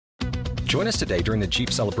Join us today during the Jeep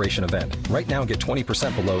Celebration event. Right now, get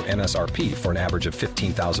 20% below MSRP for an average of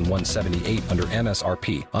 $15,178 under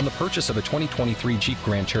MSRP on the purchase of a 2023 Jeep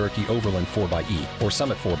Grand Cherokee Overland 4xE or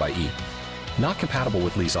Summit 4xE. Not compatible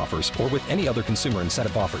with lease offers or with any other consumer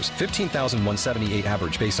incentive offers. $15,178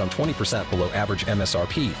 average based on 20% below average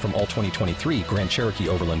MSRP from all 2023 Grand Cherokee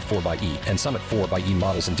Overland 4xE and Summit 4xE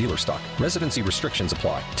models in dealer stock. Residency restrictions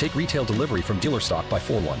apply. Take retail delivery from dealer stock by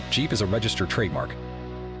 4/1. Jeep is a registered trademark.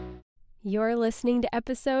 You're listening to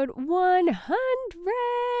episode 100.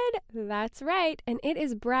 That's right, and it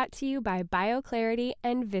is brought to you by BioClarity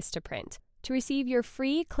and Vistaprint. To receive your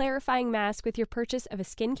free clarifying mask with your purchase of a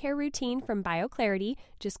skincare routine from BioClarity,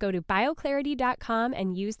 just go to bioclarity.com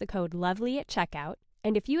and use the code LOVELY at checkout.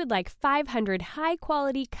 And if you would like 500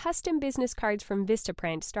 high-quality custom business cards from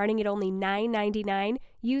Vistaprint starting at only $9.99,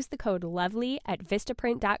 use the code LOVELY at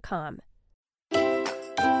vistaprint.com.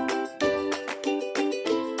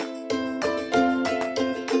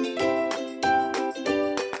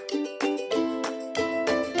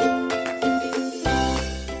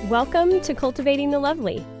 Welcome to Cultivating the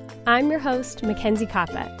Lovely. I'm your host, Mackenzie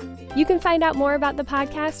Koppa. You can find out more about the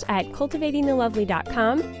podcast at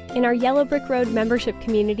cultivatingthelovely.com, in our Yellow Brick Road membership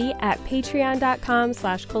community at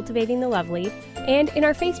patreon.com/cultivatingthelovely, and in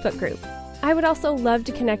our Facebook group. I would also love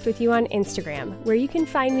to connect with you on Instagram, where you can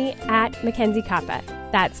find me at Mackenzie Koppa.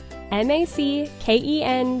 That's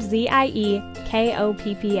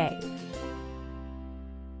MacKenziekoppa.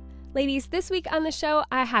 Ladies, this week on the show,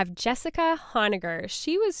 I have Jessica Honegger.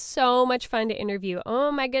 She was so much fun to interview.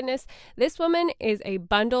 Oh my goodness, this woman is a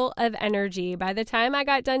bundle of energy. By the time I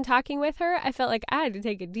got done talking with her, I felt like I had to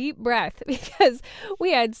take a deep breath because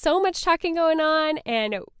we had so much talking going on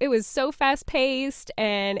and it was so fast-paced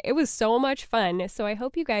and it was so much fun. So I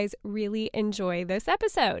hope you guys really enjoy this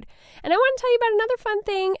episode. And I want to tell you about another fun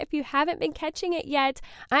thing. If you haven't been catching it yet,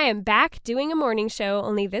 I am back doing a morning show,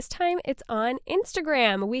 only this time it's on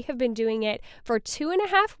Instagram. We have been doing it for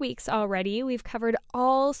 2.5 weeks already. We've covered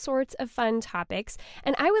all sorts of fun topics,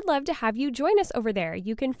 and I would love to have you join us over there.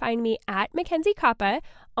 You can find me at Mackenzie Koppa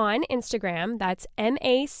on Instagram. That's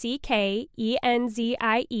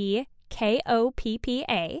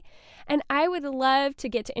MacKenziekoppa. And I would love to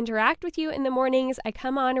get to interact with you in the mornings. I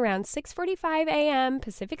come on around 6:45 a.m.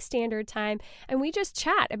 Pacific Standard Time, and we just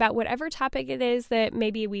chat about whatever topic it is that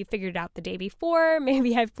maybe we figured out the day before,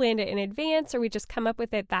 maybe I've planned it in advance, or we just come up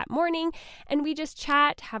with it that morning, and we just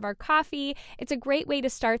chat, have our coffee. It's a great way to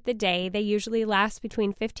start the day. They usually last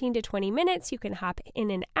between 15 to 20 minutes. You can hop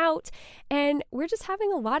in and out, and we're just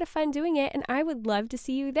having a lot of fun doing it, and I would love to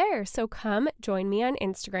see you there. So come join me on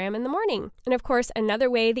Instagram in the morning. And of course, another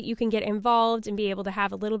way that you can get involved and be able to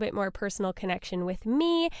have a little bit more personal connection with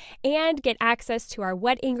me and get access to our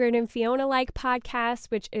What Ingrid and Fiona Like podcast,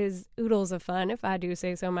 which is oodles of fun, if I do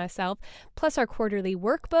say so myself, plus our quarterly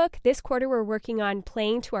workbook. This quarter, we're working on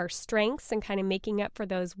playing to our strengths and kind of making up for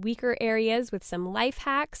those weaker areas with some life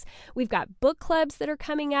hacks. We've got book clubs that are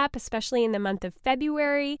coming up, especially in the month of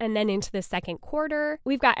February and then into the second quarter.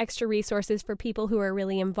 We've got extra resources for people who are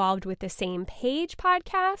really involved with the Same Page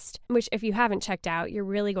podcast, which if you haven't checked out, you're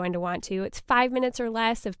really going to want to. It's 5 minutes or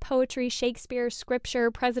less of poetry, Shakespeare,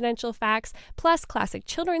 scripture, presidential facts, plus classic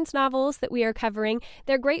children's novels that we are covering.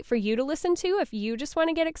 They're great for you to listen to if you just want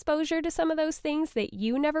to get exposure to some of those things that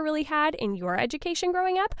you never really had in your education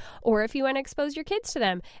growing up, or if you want to expose your kids to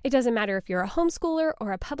them. It doesn't matter if you're a homeschooler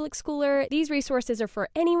or a public schooler. These resources are for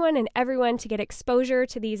anyone and everyone to get exposure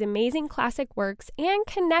to these amazing classic works and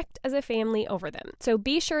connect as a family over them. So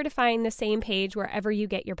be sure to find the Same Page wherever you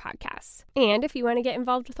get your podcasts. And if you want to get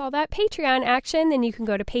involved with all that Patreon action, then you can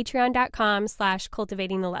go to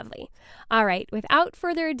patreon.com/cultivatingthelovely. All right, without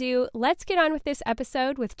further ado, let's get on with this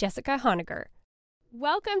episode with Jessica Honegger.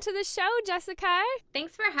 Welcome to the show, Jessica.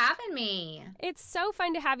 Thanks for having me. It's so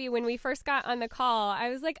fun to have you. When we first got on the call, I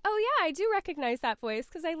was like, oh yeah, I do recognize that voice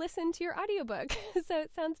because I listened to your audiobook. So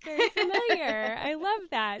it sounds very familiar. I love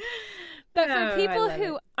that. But for people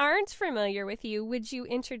who aren't familiar with you, would you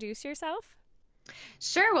introduce yourself?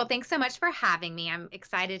 Sure. Well, thanks so much for having me. I'm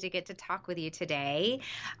excited to get to talk with you today.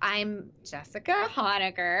 I'm Jessica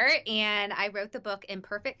Honegger, and I wrote the book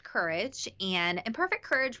Imperfect Courage. And Imperfect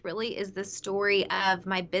Courage really is the story of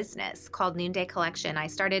my business called Noonday Collection. I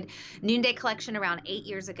started Noonday Collection around 8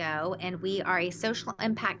 years ago, and we are a social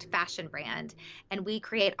impact fashion brand. And we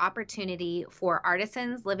create opportunity for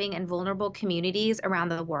artisans living in vulnerable communities around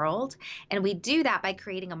the world. And we do that by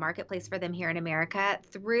creating a marketplace for them here in America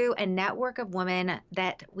through a network of women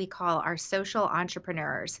that we call our social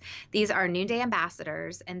entrepreneurs. These are Noonday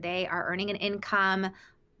ambassadors, and they are earning an income,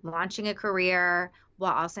 launching a career,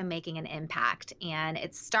 while also making an impact. And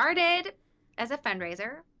it started as a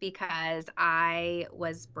fundraiser because I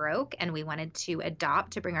was broke and we wanted to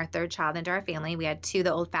adopt to bring our third child into our family. We had two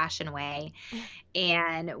the old-fashioned way,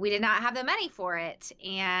 and we did not have the money for it.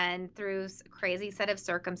 And through a crazy set of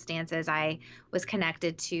circumstances, I was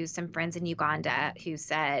connected to some friends in Uganda who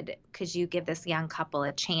said, could you give this young couple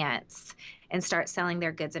a chance and start selling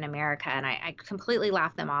their goods in America? And I completely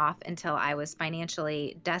laughed them off until I was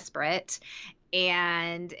financially desperate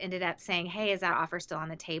and ended up saying, hey, is that offer still on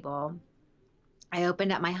the table? I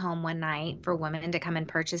opened up my home one night for women to come and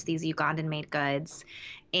purchase these Ugandan-made goods.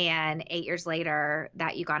 And 8 years later,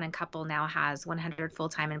 that Ugandan couple now has 100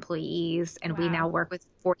 full-time employees. And we now work with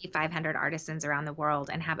 4,500 artisans around the world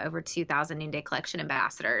and have over 2,000 Noonday Collection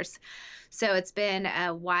ambassadors. So it's been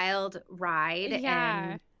a wild ride.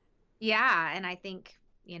 Yeah. And I think,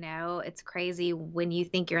 it's crazy when you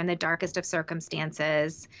think you're in the darkest of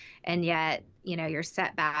circumstances and yet, your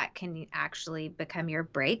setback can actually become your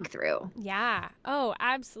breakthrough. Yeah. Oh,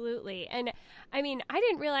 absolutely. And I mean, I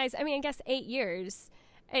didn't realize, I guess 8 years,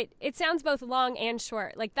 it sounds both long and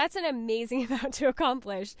short. Like, that's an amazing amount to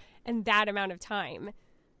accomplish in that amount of time.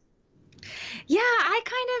 Yeah,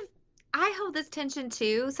 I hold this tension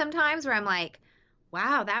too sometimes where I'm like,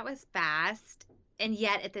 wow, that was fast. And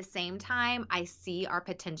yet at the same time, I see our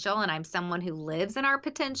potential and I'm someone who lives in our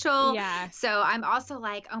potential. Yeah. So I'm also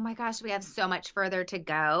like, oh my gosh, we have so much further to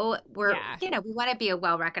go. We want to be a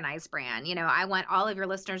well-recognized brand. I want all of your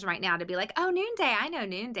listeners right now to be like, oh, Noonday, I know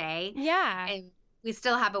Noonday. Yeah. And we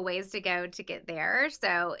still have a ways to go to get there.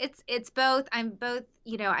 So it's both. I'm both,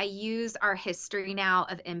 I use our history now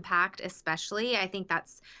of impact, especially. I think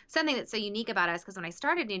that's something that's so unique about us because when I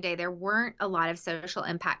started Noonday, there weren't a lot of social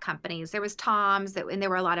impact companies. There was Tom's and there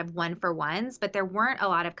were a lot of one-for-ones, but there weren't a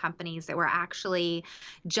lot of companies that were actually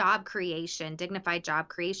job creation, dignified job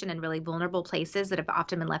creation in really vulnerable places that have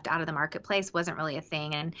often been left out of the marketplace wasn't really a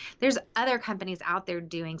thing. And there's other companies out there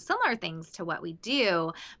doing similar things to what we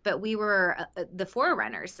do, but we were the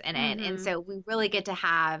forerunners in it. Mm-hmm. And so we really get to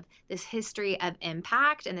have this history of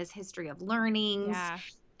impact and this history of learnings. Yeah.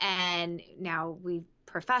 And now we've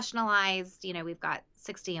professionalized, we've got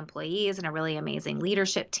 60 employees and a really amazing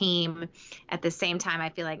leadership team. At the same time, I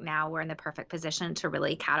feel like now we're in the perfect position to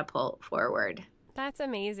really catapult forward. That's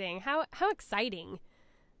amazing. How exciting.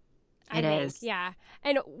 It is. Yeah.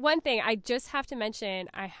 And one thing I just have to mention,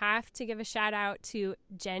 I have to give a shout out to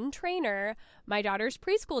Jen Trainer, my daughter's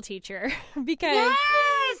preschool teacher, because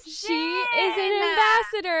she is an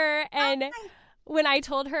ambassador. And when I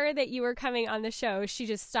told her that you were coming on the show, she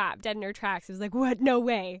just stopped dead in her tracks. It was like, what? No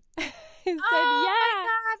way. I said, my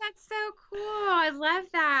God, that's so cool. I love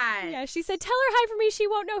that. Yeah, she said, tell her hi for me. She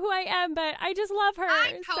won't know who I am, but I just love her.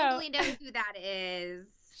 I totally know who that is.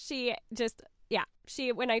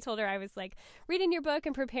 When I told her I was like reading your book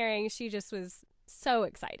and preparing, she just was so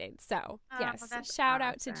excited. So shout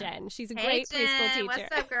out to Jen. She's a great preschool teacher.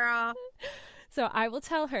 What's up, girl? So I will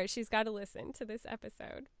tell her she's got to listen to this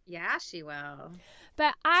episode. Yeah, she will.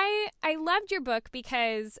 But I loved your book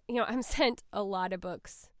because, I'm sent a lot of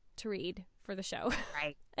books to read for the show.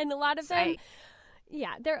 Right. And a lot of them,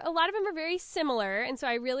 a lot of them are very similar. And so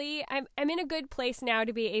I'm in a good place now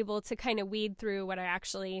to be able to kind of weed through what I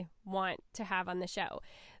actually want to have on the show.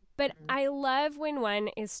 But I love when one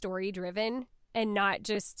is story driven and not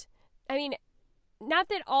just, not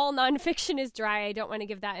that all nonfiction is dry. I don't want to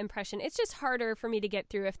give that impression. It's just harder for me to get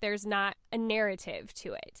through if there's not a narrative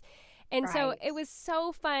to it. And so it was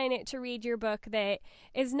so fun to read your book that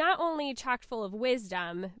is not only chock full of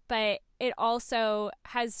wisdom, but it also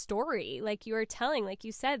has story, like you were telling, like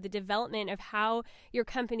you said, the development of how your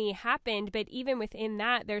company happened. But even within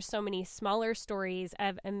that, there's so many smaller stories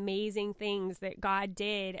of amazing things that God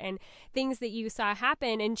did and things that you saw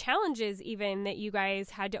happen and challenges even that you guys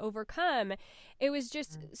had to overcome. It was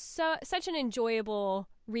just such an enjoyable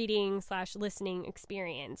reading/listening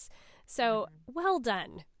experience. So well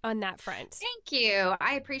done on that front. Thank you.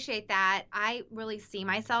 I appreciate that. I really see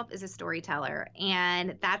myself as a storyteller,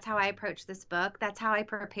 and that's how I approach this book. That's how I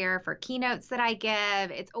prepare for keynotes that I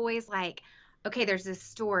give. It's always like, okay, there's this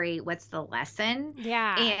story. What's the lesson?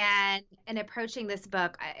 Yeah. And approaching this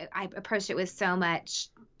book, I approached it with so much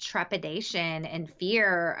trepidation and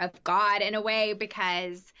fear of God in a way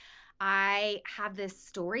because I have this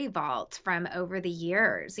story vault from over the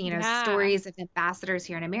years, stories of ambassadors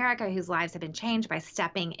here in America whose lives have been changed by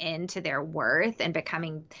stepping into their worth and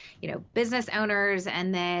becoming, business owners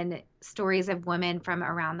and then stories of women from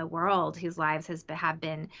around the world whose lives have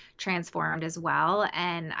been transformed as well.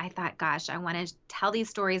 And I thought, gosh, I want to tell these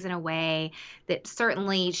stories in a way that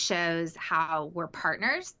certainly shows how we're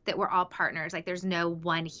partners, that we're all partners. Like there's no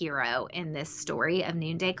one hero in this story of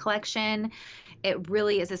Noonday Collection. It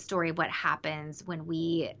really is a story of what happens when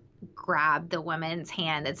we grab the woman's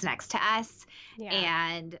hand that's next to us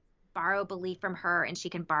and borrow belief from her, and she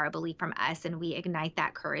can borrow belief from us, and we ignite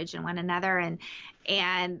that courage in one another.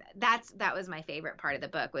 And that was my favorite part of the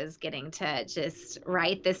book, was getting to just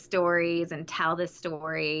write the stories and tell the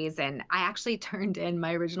stories. And I actually turned in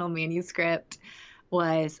my original manuscript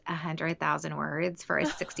was 100,000 words for a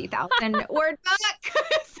 60,000 word book.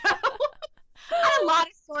 So I had a lot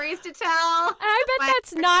of stories to tell. I bet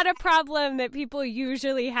that's not a problem that people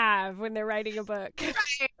usually have when they're writing a book.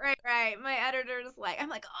 Right. My editor's like, I'm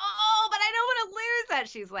like, oh, but I don't want to lose that.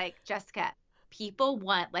 She's like, Jessica, people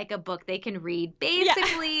want like a book they can read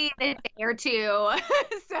basically in a day or two.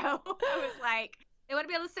 So I was like, they want to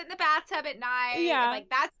be able to sit in the bathtub at night. Yeah. And like,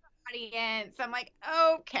 that's the audience. I'm like,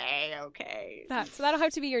 okay. So that'll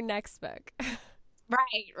have to be your next book.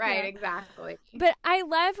 Right, exactly. But I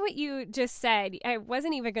love what you just said. I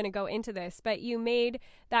wasn't even going to go into this, but you made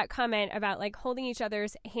that comment about like holding each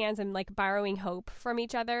other's hands and like borrowing hope from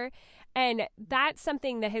each other. And that's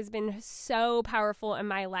something that has been so powerful in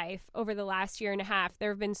my life over the last year and a half.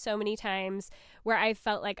 There have been so many times where I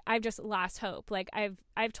felt like I've just lost hope. Like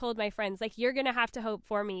I've told my friends, like, you're going to have to hope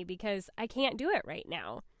for me because I can't do it right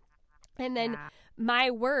now. And then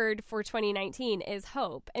my word for 2019 is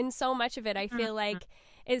hope. And so much of it, I feel like,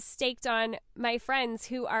 is staked on my friends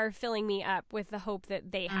who are filling me up with the hope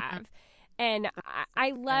that they have. And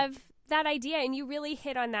I love that idea. And you really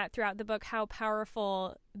hit on that throughout the book, how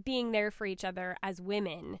powerful being there for each other as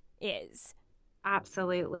women is.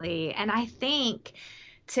 Absolutely. And I think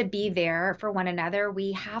to be there for one another,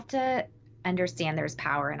 we have to understand there's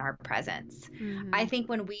power in our presence. I think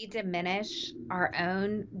when we diminish our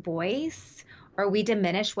own voice or we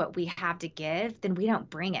diminish what we have to give, then we don't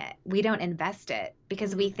bring it. We don't invest it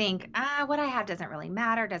because we think, what I have doesn't really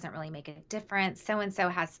matter, doesn't really make a difference. So-and-so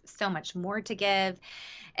has so much more to give.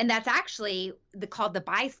 And that's actually called the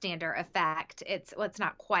bystander effect. It's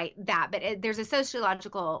not quite that, but there's a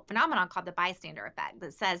sociological phenomenon called the bystander effect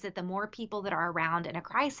that says that the more people that are around in a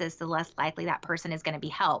crisis, the less likely that person is going to be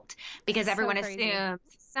helped because everyone assumes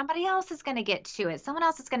somebody else is going to get to it. Someone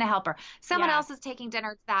else is going to help her. Someone else is taking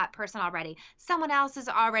dinner to that person already. Someone else has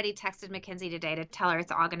already texted Mackenzie today to tell her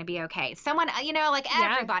it's all going to be okay. Someone,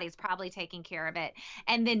 everybody's probably taking care of it.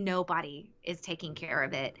 And then nobody is taking care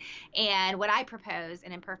of it. And what I propose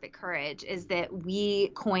in Imperfect Courage is that we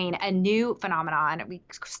coin a new phenomenon. We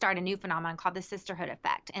start a new phenomenon called the sisterhood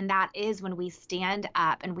effect. And that is when we stand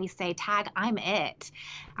up and we say, tag, I'm it.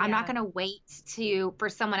 I'm not going to wait for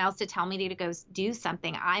someone else to tell me to go do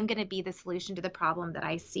something. I'm going to be the solution to the problem that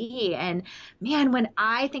I see. And man, when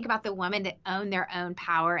I think about the women that own their own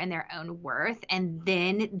power and their own worth, and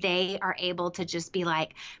then they are able to just be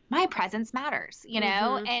like, my presence matters,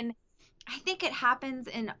 and I think it happens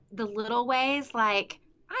in the little ways. Like,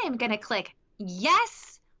 I am going to click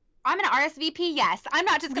yes. I'm going to RSVP yes. I'm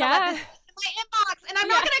not just going to let this in my inbox, and I'm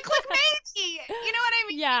not going to click maybe. You know what I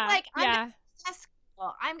mean? Yeah. Like,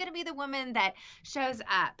 I'm going to be the woman that shows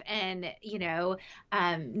up and,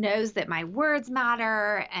 knows that my words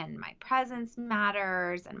matter and my presence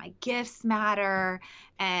matters and my gifts matter.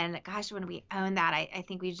 And gosh, when we own that, I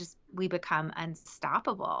think we become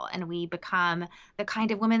unstoppable, and we become the kind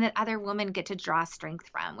of women that other women get to draw strength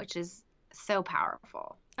from, which is so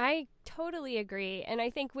powerful. I totally agree. And I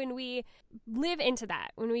think when we live into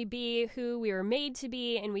that, when we be who we were made to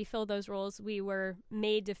be and we fill those roles we were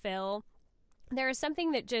made to fill, there is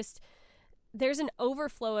something that there's an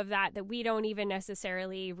overflow of that we don't even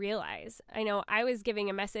necessarily realize. I know I was giving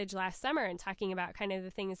a message last summer and talking about kind of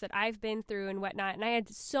the things that I've been through and whatnot. And I had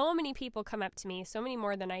so many people come up to me, so many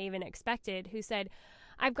more than I even expected, who said,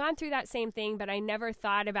 I've gone through that same thing, but I never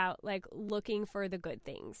thought about like looking for the good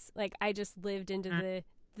things. Like I just lived into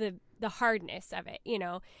the hardness of it,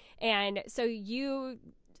 And so you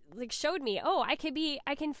like showed me,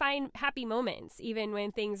 I can find happy moments even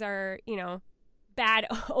when things are, bad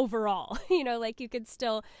overall, like you could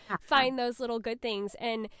still find those little good things.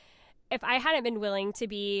 And if I hadn't been willing to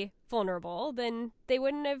be vulnerable, then they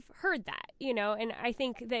wouldn't have heard that, and I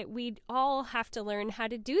think that we all have to learn how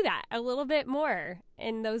to do that a little bit more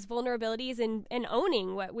in those vulnerabilities and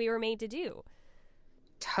owning what we were made to do.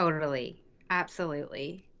 Totally.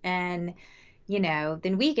 Absolutely. And,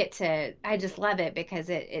 then we get to, I just love it because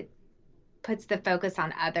it puts the focus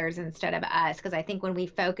on others instead of us. Because I think when we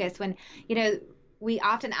focus, we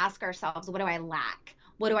often ask ourselves, what do I lack?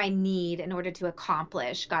 what do I need in order to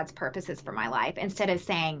accomplish God's purposes for my life, instead of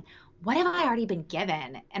saying, what have I already been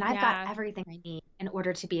given? And I've got everything I need in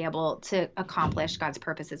order to be able to accomplish God's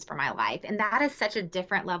purposes for my life. And that is such a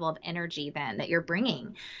different level of energy then that you're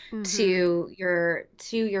bringing to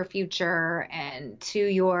your future and to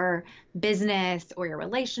your business or your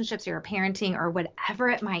relationships or your parenting or whatever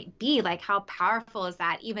it might be. Like, how powerful is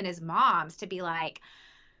that, even as moms, to be like,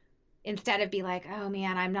 instead of be like, oh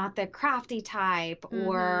man, I'm not the crafty type,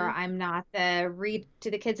 or I'm not the read to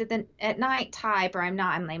the kids at night type, or I'm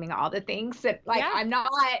naming all the things that I'm not,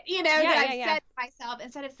 that I've said to myself,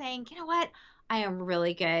 instead of saying, you know what, I am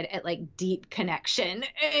really good at like deep connection,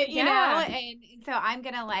 you know? And so I'm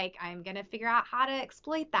going to figure out how to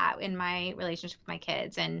exploit that in my relationship with my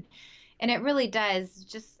kids. And it really does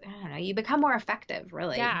just, I don't know, you become more effective,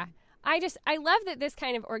 really. Yeah. I love that this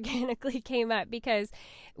kind of organically came up, because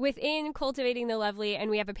within Cultivating the Lovely, and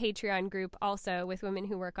we have a Patreon group also with women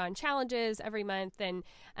who work on challenges every month and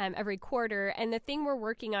every quarter. And the thing we're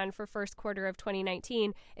working on for first quarter of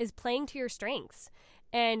 2019 is playing to your strengths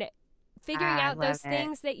and figuring out those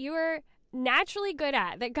things that you are naturally good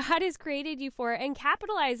at, that God has created you for, and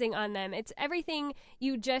capitalizing on them. It's everything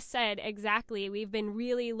you just said exactly. We've been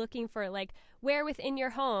really looking for, like, where within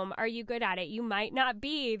your home are you good at it? You might not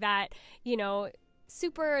be that,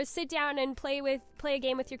 super sit down and play a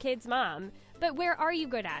game with your kids' mom, but where are you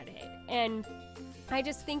good at it? And I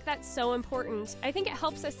just think that's so important. I think it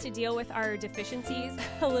helps us to deal with our deficiencies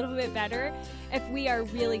a little bit better if we are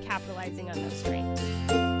really capitalizing on those strengths.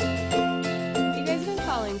 You guys have been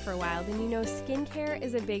following for a while, then you know skincare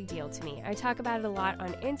is a big deal to me. I talk about it a lot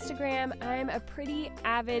on Instagram. I'm a pretty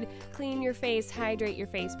avid clean your face, hydrate your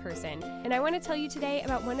face person. And I want to tell you today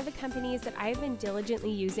about one of the companies that I've been diligently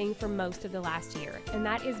using for most of the last year, and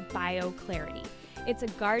that is BioClarity. It's a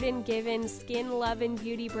garden-given, skin-loving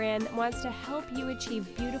beauty brand that wants to help you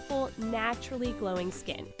achieve beautiful, naturally glowing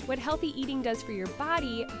skin. What healthy eating does for your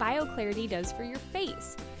body, BioClarity does for your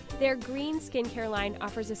face. Their green skincare line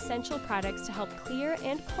offers essential products to help clear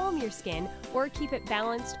and calm your skin or keep it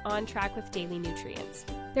balanced on track with daily nutrients.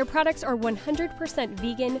 Their products are 100%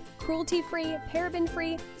 vegan, cruelty-free,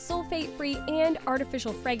 paraben-free, sulfate-free, and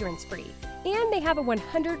artificial fragrance-free. And they have a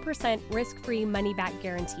 100% risk-free money-back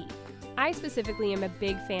guarantee. I specifically am a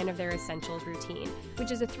big fan of their Essentials routine,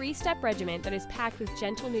 which is a 3-step regimen that is packed with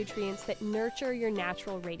gentle nutrients that nurture your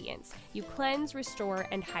natural radiance. You cleanse, restore,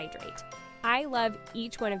 and hydrate. I love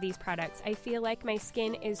each one of these products. I feel like my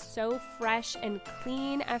skin is so fresh and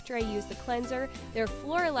clean after I use the cleanser. Their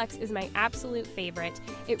Floralux is my absolute favorite.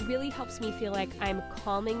 It really helps me feel like I'm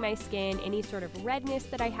calming my skin, any sort of redness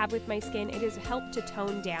that I have with my skin. It has helped to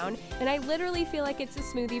tone down, and I literally feel like it's a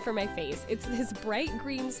smoothie for my face. It's this bright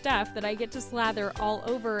green stuff that I get to slather all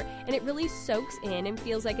over, and it really soaks in and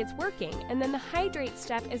feels like it's working. And then the Hydrate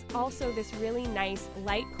step is also this really nice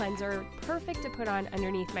light cleanser, perfect to put on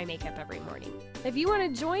underneath my makeup every morning. If you want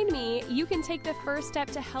to join me, you can take the first step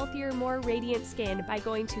to healthier, more radiant skin by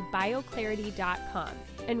going to bioclarity.com.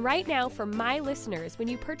 And right now, for my listeners, when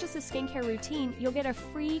you purchase a skincare routine, you'll get a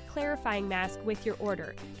free clarifying mask with your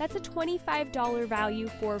order. That's a $25 value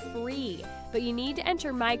for free, but you need to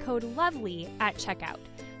enter my code LOVELY at checkout.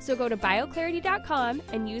 So go to bioclarity.com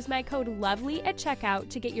and use my code LOVELY at checkout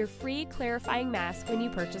to get your free clarifying mask when you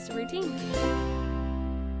purchase a routine.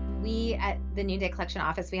 We at the New Day Collection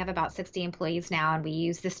office, we have about 60 employees now, and we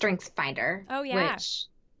use the Strengths Finder, which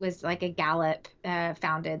was like a Gallup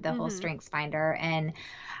founded the whole Strengths Finder. And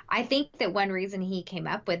I think that one reason he came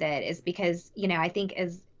up with it is because, I think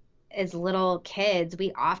as little kids,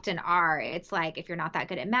 we often are. It's like, if you're not that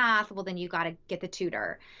good at math, well, then you got to get the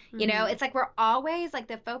tutor. It's like we're always like,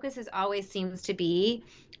 the focus is always seems to be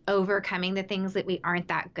overcoming the things that we aren't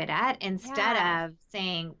that good at, instead of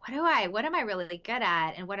saying, what am I really good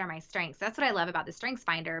at, and what are my strengths? That's what I love about the Strengths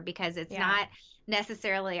Finder, because it's not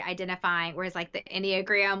necessarily identifying, whereas like the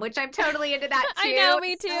Enneagram, which I'm totally into that too. I know,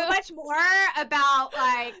 me too. So much more about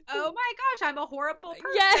like, oh my gosh, I'm a horrible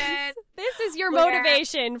person. Yes, this is your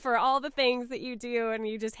motivation for all the things that you do, and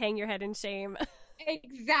you just hang your head in shame.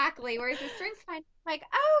 Exactly. Whereas the Strengths Finder, like,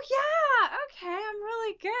 oh yeah, okay, I'm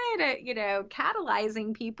really good at,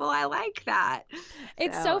 catalyzing people. I like that.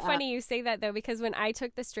 It's so funny you say that though, because when I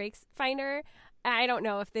took the Strengths Finder, I don't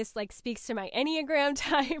know if this like speaks to my Enneagram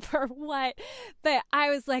type or what, but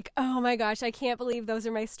I was like, oh my gosh, I can't believe those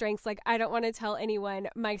are my strengths. Like, I don't want to tell anyone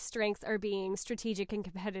my strengths are being strategic and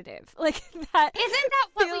competitive. Like, that isn't that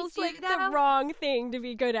what feels we do, like though? the wrong thing to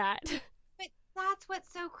be good at. That's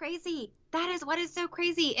what's so crazy. That is what is so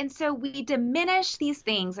crazy. And so we diminish these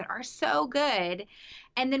things that are so good.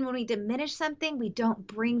 And then when we diminish something, we don't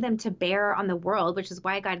bring them to bear on the world, which is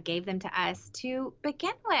why God gave them to us to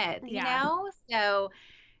begin with, you Yeah. know? So,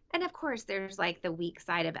 and of course, there's like the weak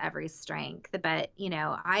side of every strength. But, you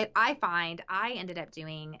know, I find I ended up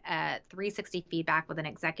doing a 360 feedback with an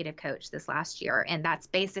executive coach this last year. And that's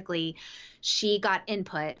basically, she got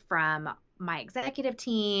input from my executive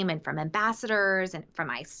team and from ambassadors and from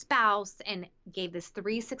my spouse and gave this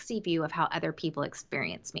 360 view of how other people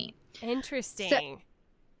experience me. Interesting.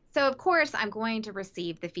 So of course, I'm going to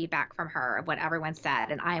receive the feedback from her of what everyone said,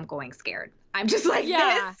 and I am going scared. I'm just like,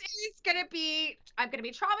 Yeah. this is going to be, I'm going to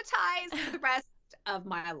be traumatized for the rest of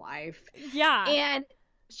my life. Yeah. And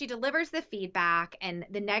she delivers the feedback, and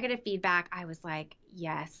the negative feedback, I was like,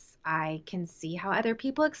 yes, I can see how other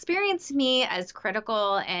people experience me as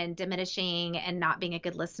critical and diminishing and not being a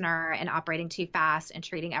good listener and operating too fast and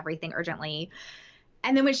treating everything urgently.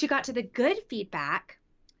 And then when she got to the good feedback,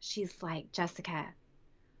 she's like, Jessica,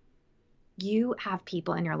 you have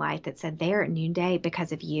people in your life that said they're at noonday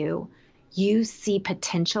because of you. You see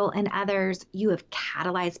potential in others. You have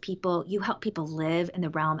catalyzed people. You help people live in the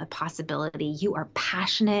realm of possibility. You are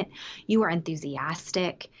passionate. You are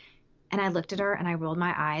enthusiastic. And I looked at her and I rolled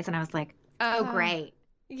my eyes and I was like, oh, great.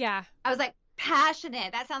 Yeah. I was like,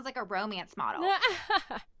 passionate. That sounds like a romance model.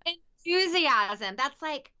 Enthusiasm. That's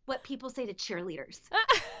like what people say to cheerleaders.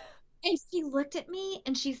 And she looked at me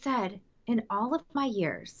and she said, in all of my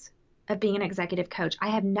years of being an executive coach, I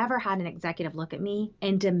have never had an executive look at me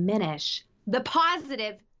and diminish the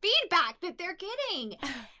positive feedback that they're getting.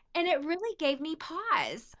 And it really gave me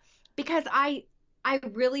pause because I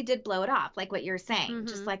really did blow it off, like what you're saying,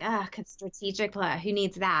 just like, strategic, who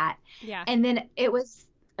needs that? Yeah. And then it was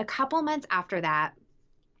a couple months after that,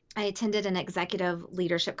 I attended an executive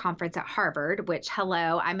leadership conference at Harvard, which,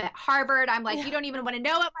 hello, I'm at Harvard. I'm like, you don't even want to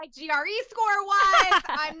know what my GRE score was.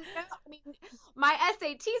 My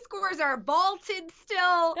SAT scores are vaulted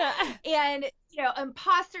still. And, you know,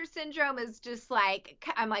 imposter syndrome is just like,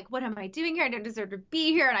 I'm like, what am I doing here? I don't deserve to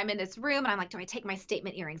be here. And I'm in this room and I'm like, do I take my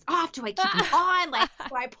statement earrings off? Do I keep them on? Like,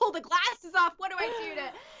 do I pull the glasses off? What do I do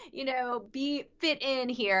to, you know, fit in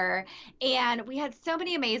here? And we had so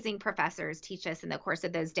many amazing professors teach us in the course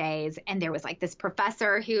of those days. And there was like this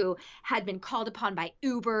professor who had been called upon by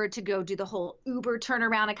Uber to go do the whole Uber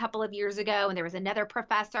turnaround a couple of years ago. And there was another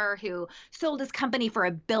professor who sold his company for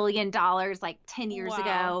 $1 billion like 10 years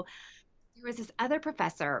ago. There was this other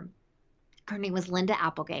professor, her name was Linda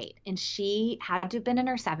Applegate, and she had to have been in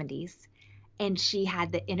her 70s. And she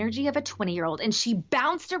had the energy of a 20-year-old, and she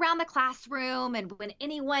bounced around the classroom. And when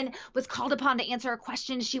anyone was called upon to answer a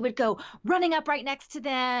question, she would go running up right next to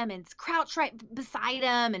them and crouch right beside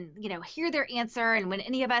them and, you know, hear their answer. And when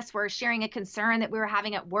any of us were sharing a concern that we were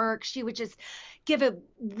having at work, she would just give a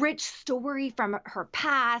rich story from her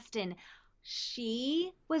past. And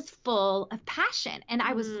she was full of passion. And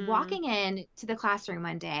I was walking in to the classroom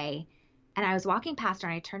one day, and I was walking past her,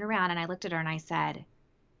 and I turned around and I looked at her and I said,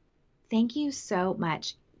 thank you so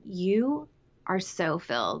much. You are so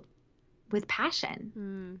filled with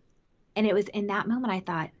passion. And it was in that moment I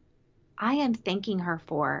thought, I am thanking her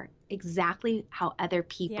for exactly how other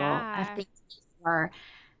people have thanked me for.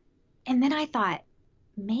 And then I thought,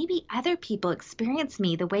 maybe other people experience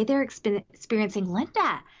me the way they're experiencing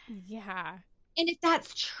Linda. Yeah. And if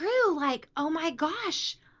that's true, like, oh my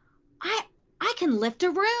gosh, I can lift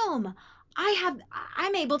a room.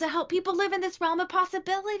 I'm able to help people live in this realm of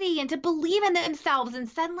possibility and to believe in themselves. And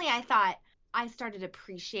suddenly I thought, I started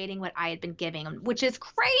appreciating what I had been giving, which is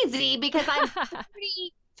crazy because I'm 32,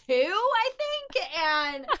 I think.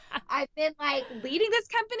 And I've been like leading this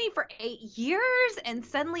company for 8 years. And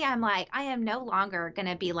suddenly I'm like, I am no longer going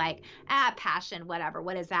to be like, passion, whatever.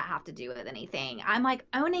 What does that have to do with anything? I'm like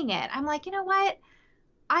owning it. I'm like, you know what?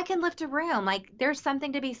 I can lift a room. Like, there's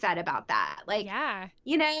something to be said about that. Like,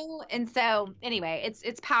 you know, and so anyway,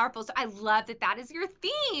 it's powerful. So I love that is your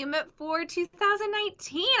theme for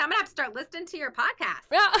 2019. I'm gonna have to start listening to your podcast.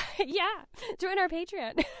 Well, join our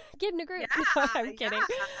Patreon. Get in a group. No, I'm kidding.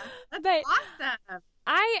 That's but awesome.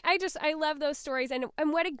 I love those stories, and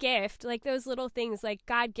what a gift, like those little things, like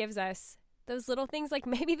God gives us those little things. Like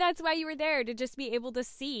maybe that's why you were there, to just be able to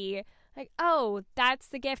see, like, oh, that's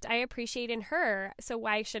the gift I appreciate in her, so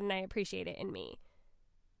why shouldn't I appreciate it in me?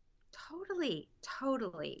 Totally.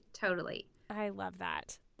 I love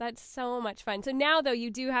that. That's so much fun. So now, though,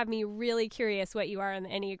 you do have me really curious what you are on the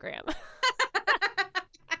Enneagram.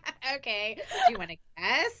 Okay. Do you want to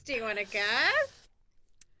guess?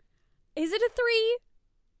 Is it a 3?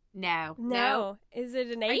 No. Is it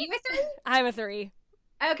an 8? Are you a 3? I'm a 3.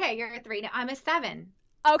 Okay, you're a 3. No, I'm a 7.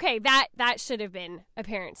 Okay, that should have been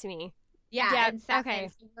apparent to me. Yeah, Yeah. and 7. Okay.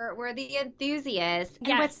 So we're the enthusiasts. And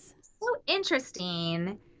Yes. what's so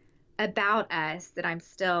interesting about us that I'm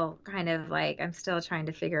still kind of like, I'm still trying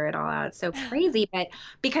to figure it all out. It's so crazy, but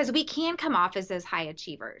because we can come off as those high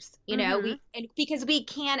achievers, you know, and because we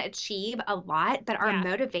can achieve a lot, but our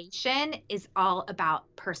motivation is all about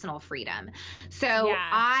personal freedom. So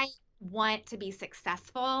I want to be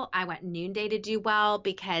successful. I want Noonday to do well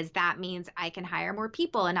because that means I can hire more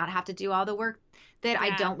people and not have to do all the work that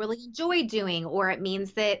I don't really enjoy doing. Or it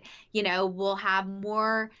means that, you know, we'll have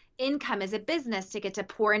more income as a business to get to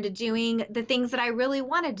pour into doing the things that I really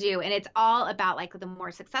want to do. And it's all about like the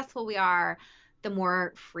more successful we are, the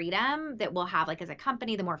more freedom that we'll have like as a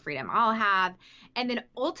company, the more freedom I'll have. And then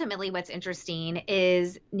ultimately what's interesting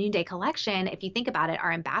is Noonday Collection, if you think about it,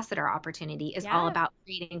 our ambassador opportunity is all about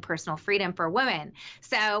creating personal freedom for women.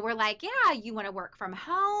 So we're like, yeah, you want to work from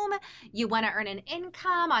home, you want to earn an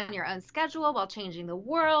income on your own schedule while changing the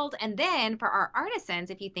world. And then for our artisans,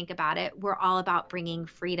 if you think about it, we're all about bringing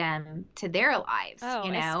freedom to their lives. Oh,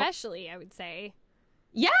 you know? Especially, I would say.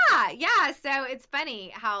 Yeah. So it's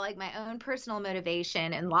funny how like my own personal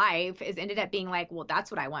motivation in life is ended up being like, well,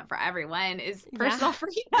 that's what I want for everyone is personal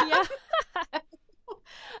freedom. Yeah.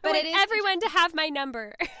 But it is everyone to have my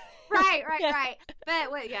number. Right. But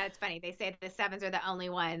it's funny. They say the 7s are the only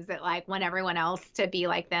ones that like want everyone else to be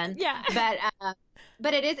like them. Yeah.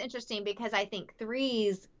 But it is interesting because I think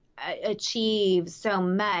 3s achieve so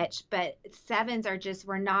much, but 7s are just,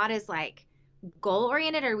 we're not as like goal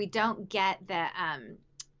oriented, or we don't get the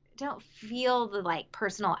don't feel the like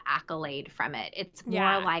personal accolade from it. It's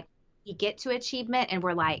more like you get to achievement and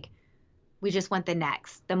we're like, we just want the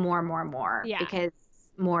next, the more, because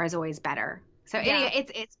more is always better. So anyway,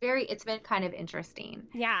 it's been kind of interesting.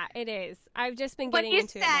 Yeah, it is. I've just been getting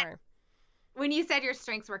into it more. When you said your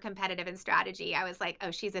strengths were competitive and strategy, I was like,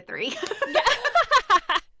 oh, she's a 3.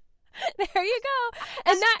 There you go.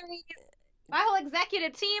 And that my whole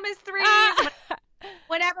executive team is 3s.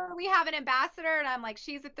 Whenever we have an ambassador and I'm like,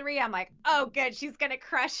 she's a 3, I'm like, oh, good, she's going to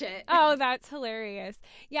crush it. Oh, that's hilarious.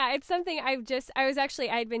 Yeah, it's something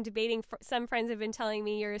I'd been debating. Some friends have been telling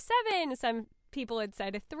me you're a 7. Some people had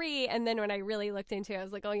said a 3. And then when I really looked into it, I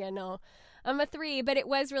was like, oh, yeah, no, I'm a 3. But it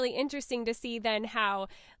was really interesting to see then how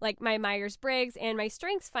like my Myers-Briggs and my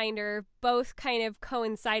Strengths Finder both kind of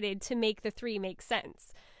coincided to make the 3 make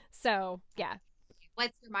sense. So, yeah.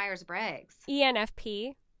 What's your Myers-Briggs?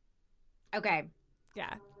 ENFP. Okay.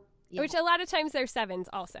 Yeah. Which a lot of times they're 7s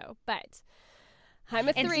also, but I'm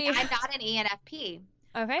a 3. See, I'm not an ENFP.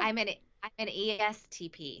 Okay. I'm an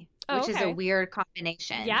ESTP, which is a weird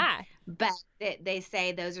combination. Yeah. But they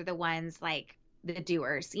say those are the ones like the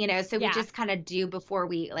doers, you know, so we just kind of do before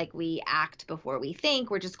we act before we think.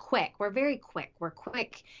 We're just quick. We're very quick. We're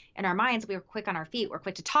quick in our minds. We're quick on our feet. We're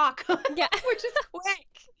quick to talk. Yeah. We're just quick.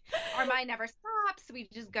 Our mind never stops. We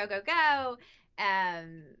just go.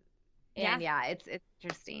 It's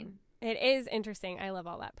interesting. It is interesting. I love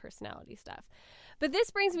all that personality stuff. But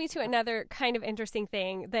this brings me to another kind of interesting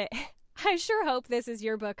thing that I sure hope this is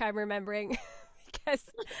your book I'm remembering because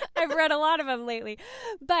I've read a lot of them lately.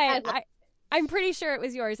 But I'm pretty sure it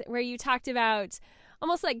was yours, where you talked about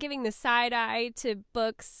almost like giving the side eye to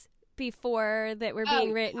books before that were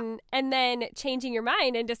being written and then changing your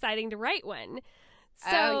mind and deciding to write one.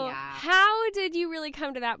 So how did you really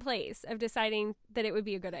come to that place of deciding that it would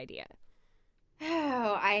be a good idea?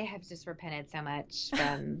 Oh, I have just repented so much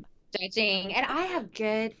from judging. And I have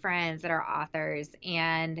good friends that are authors.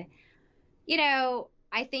 And, you know,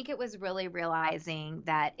 I think it was really realizing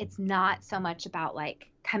that it's not so much about like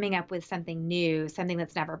coming up with something new, something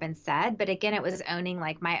that's never been said. But again, it was owning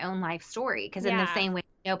like my own life story. Because in the same way,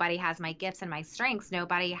 nobody has my gifts and my strengths,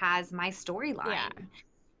 nobody has my storyline. Yeah.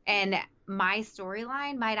 And my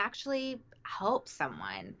storyline might actually help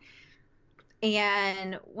someone.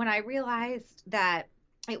 And when I realized that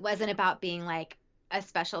it wasn't about being like a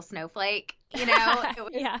special snowflake, you know, it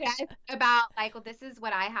was just about like, well, this is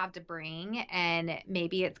what I have to bring and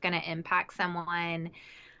maybe it's going to impact someone.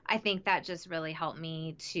 I think that just really helped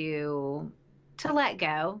me to let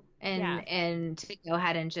go and to go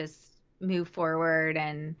ahead and just move forward.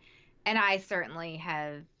 And I certainly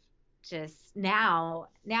have just now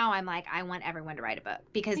I'm like, I want everyone to write a book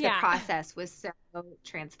because the process was so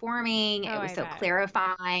transforming. It was so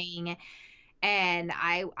clarifying. And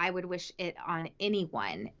I would wish it on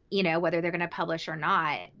anyone, you know, whether they're going to publish or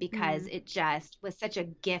not, because it just was such a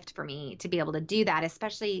gift for me to be able to do that.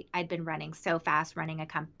 Especially I'd been running so fast, running a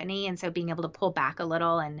company. And so being able to pull back a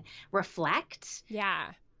little and reflect. Yeah.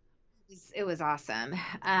 It was awesome.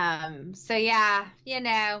 So yeah, you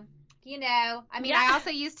know, I also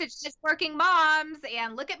used to just working moms,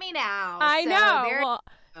 and look at me now. I know. Very... Well,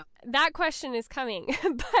 that question is coming.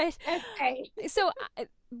 But okay. So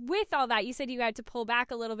with all that, you said you had to pull back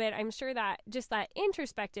a little bit. I'm sure that just that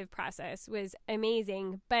introspective process was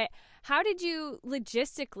amazing. But how did you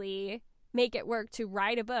logistically make it work to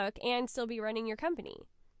write a book and still be running your company?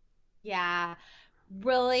 Yeah,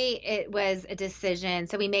 really, it was a decision.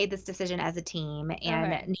 So we made this decision as a team,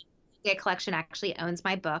 and Media Collection actually owns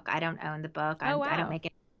my book. I don't own the book. Oh, wow. I don't make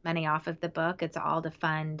any money off of the book. It's all to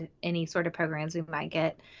fund any sort of programs we might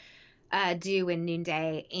get due in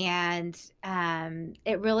Noonday. And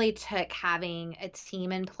it really took having a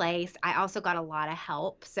team in place. I also got a lot of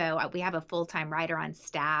help. So we have a full-time writer on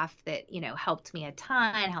staff that, helped me a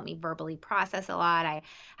ton, helped me verbally process a lot. I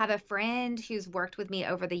have a friend who's worked with me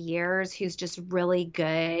over the years who's just really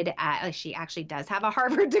good at, she actually does have a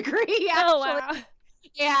Harvard degree, actually. Oh, wow.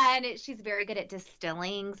 Yeah, and she's very good at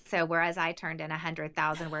distilling. So whereas I turned in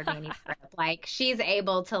 100,000 word manuscript, like she's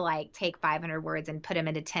able to take 500 words and put them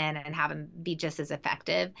into 10 and have them be just as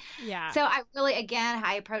effective. Yeah. So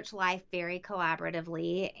I approach life very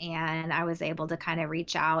collaboratively, and I was able to kind of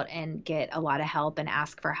reach out and get a lot of help and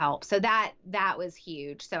ask for help. So that was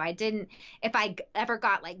huge. So if I ever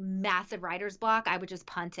got massive writer's block, I would just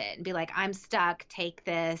punt it and be like, I'm stuck, take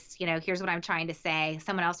this, here's what I'm trying to say.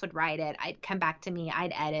 Someone else would write it. I'd come back to me.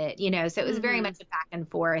 I'd edit, so it was very much a back and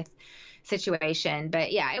forth situation.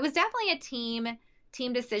 But yeah, it was definitely a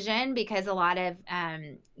team decision, because a lot of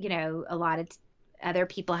other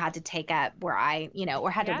people had to take up where I, or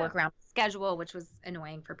had to work around the schedule, which was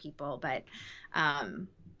annoying for people. But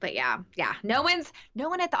yeah, no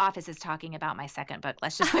one at the office is talking about my second book.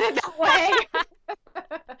 Let's just put it that way.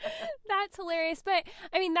 That's hilarious. But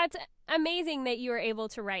that's amazing that you were able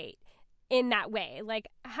to write in that way.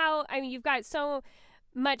 You've got so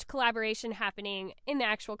much collaboration happening in the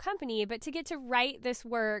actual company, but to get to write this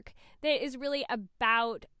work that is really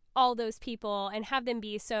about all those people and have them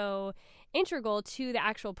be so integral to the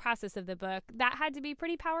actual process of the book, that had to be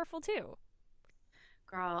pretty powerful too.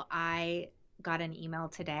 Girl, I got an email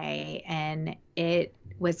today, and it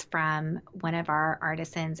was from one of our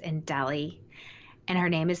artisans in Delhi, and her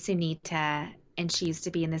name is Sunita, and she used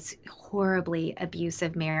to be in this horribly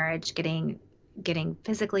abusive marriage, getting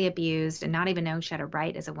physically abused and not even knowing she had a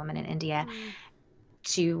right as a woman in India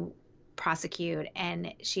to prosecute.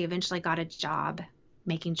 And she eventually got a job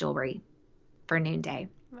making jewelry for Noonday.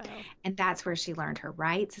 Wow. And that's where she learned her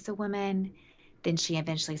rights as a woman. Then she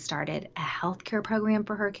eventually started a healthcare program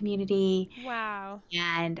for her community. Wow.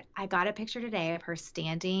 And I got a picture today of her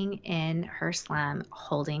standing in her slum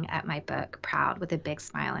holding up my book, proud, with a big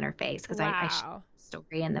smile on her face, because I shared the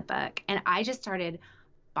story in the book. And I just started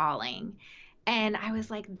bawling. And I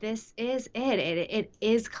was like, this is it. It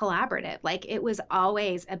is collaborative. It was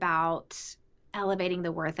always about elevating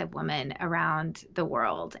the worth of women around the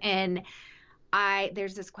world. And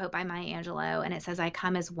there's this quote by Maya Angelou, and it says, I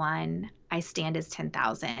come as one, I stand as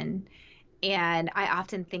 10,000. And I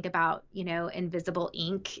often think about, invisible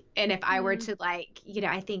ink. And if I were to I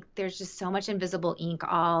think there's just so much invisible ink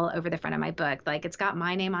all over the front of my book. It's got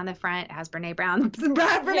my name on the front. It has Brene Brown.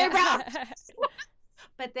 Brown.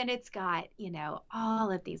 But then it's got,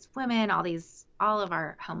 all of these women, all of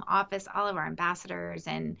our home office, all of our ambassadors.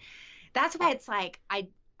 And that's why it's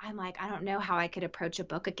I'm like, I don't know how I could approach a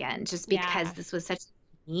book again, just because this was such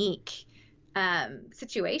a unique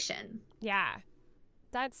situation. Yeah.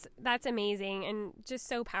 That's amazing and just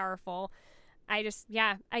so powerful. I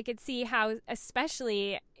could see how,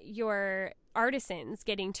 especially your artisans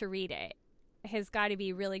getting to read it, has got to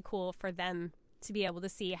be really cool for them to be able to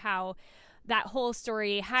see how that whole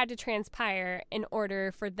story had to transpire in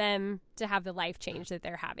order for them to have the life change that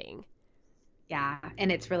they're having. Yeah,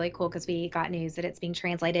 and it's really cool because we got news that it's being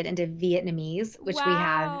translated into Vietnamese, which we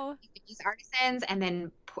have Vietnamese artisans,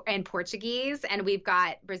 and Portuguese, and we've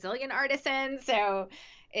got Brazilian artisans. So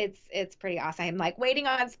it's pretty awesome. I'm waiting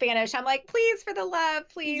on Spanish. I'm please, for the love,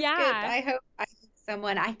 please. Yeah. I hope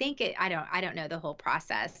someone. I don't know the whole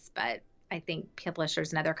process, but I think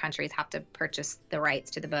publishers in other countries have to purchase the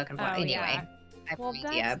rights to the book. And anyway. Yeah. Well,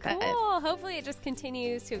 that's cool. Hopefully it just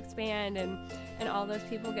continues to expand and all those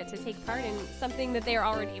people get to take part in something that they're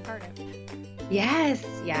already a part of. Yes,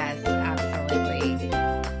 absolutely.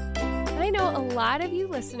 I know know, a lot of you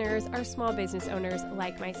listeners are small business owners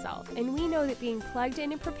like myself, and we know that being plugged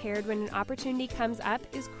in and prepared when an opportunity comes up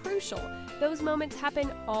is crucial. Those moments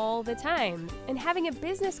happen all the time, and having a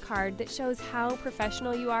business card that shows how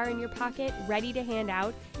professional you are in your pocket, ready to hand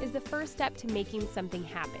out, is the first step to making something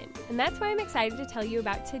happen. And that's why I'm excited to tell you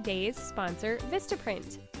about today's sponsor,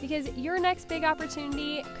 Vistaprint, because your next big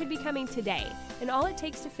opportunity could be coming today, and all it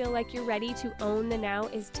takes to feel like you're ready to own the now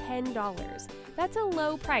is $10. That's a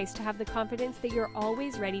low price to have the confidence that you're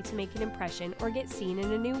always ready to make an impression or get seen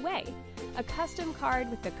in a new way. A custom card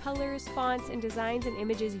with the colors, fonts, and designs and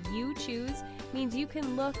images you choose means you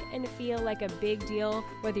can look and feel like a big deal,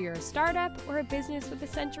 whether you're a startup or a business with a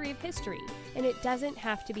century of history, and it doesn't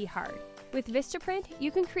have to be hard. With Vistaprint, you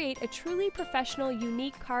can create a truly professional,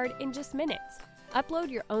 unique card in just minutes. Upload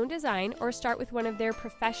your own design or start with one of their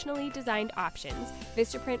professionally designed options.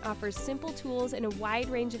 Vistaprint offers simple tools and a wide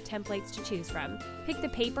range of templates to choose from. Pick the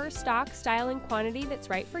paper, stock, style, and quantity that's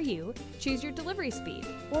right for you. Choose your delivery speed.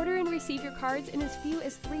 Order and receive your cards in as few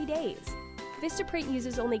as 3 days. Vistaprint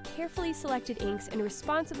uses only carefully selected inks and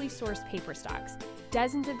responsibly sourced paper stocks.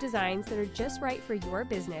 Dozens of designs that are just right for your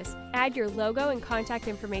business. Add your logo and contact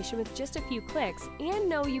information with just a few clicks, and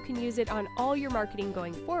know you can use it on all your marketing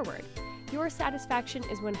going forward. Your satisfaction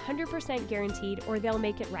is 100% guaranteed, or they'll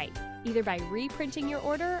make it right, either by reprinting your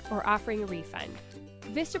order or offering a refund.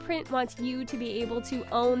 Vistaprint wants you to be able to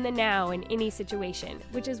own the now in any situation,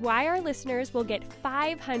 which is why our listeners will get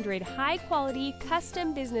 500 high-quality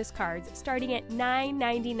custom business cards starting at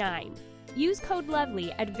 $9.99. Use code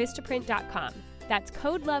LOVELY at Vistaprint.com. That's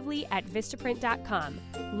code LOVELY at Vistaprint.com.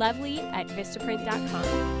 Lovely at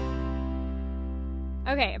Vistaprint.com.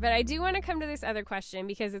 Okay, but I do want to come to this other question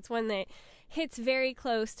because it's one that hits very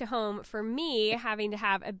close to home for me, having to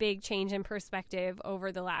have a big change in perspective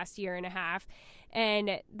over the last year and a half.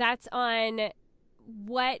 And that's on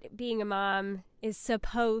what being a mom is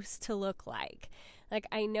supposed to look like. Like,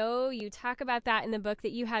 I know you talk about that in the book,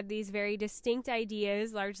 that you had these very distinct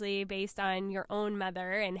ideas, largely based on your own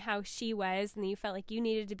mother and how she was, and you felt like you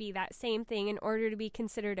needed to be that same thing in order to be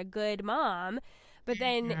considered a good mom. But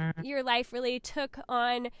then your life really took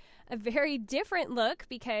on a very different look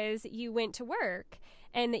because you went to work,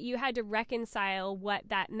 and that you had to reconcile what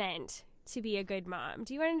that meant to be a good mom.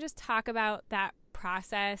 Do you want to just talk about that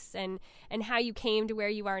process and how you came to where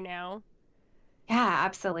you are now? Yeah,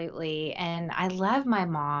 absolutely. And I love my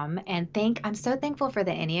mom, and I'm so thankful for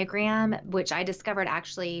the Enneagram, which I discovered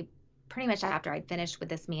actually pretty much after I'd finished with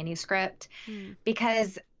this manuscript,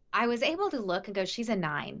 because I was able to look and go, she's a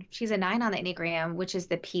 9. She's a 9 on the Enneagram, which is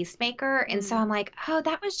the peacemaker. And so I'm like, oh,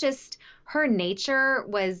 that was just her nature,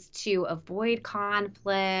 was to avoid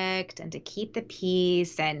conflict and to keep the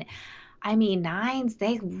peace. And I mean, 9s,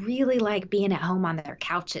 they really like being at home on their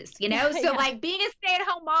couches, you know? So like being a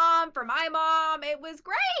stay-at-home mom for my mom, it was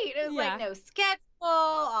great. It was like no schedule,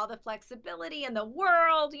 all the flexibility in the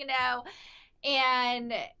world, you know?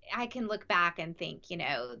 And I can look back and think, you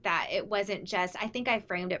know, that it wasn't just, I think I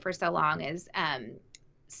framed it for so long as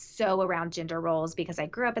so around gender roles, because I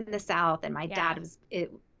grew up in the South and my dad was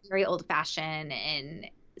very old fashioned. And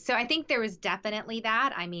so I think there was definitely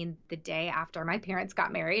that. I mean, the day after my parents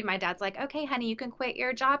got married, my dad's like, okay, honey, you can quit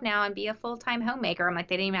your job now and be a full-time homemaker. I'm like,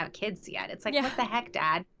 they didn't even have kids yet. It's like, what the heck,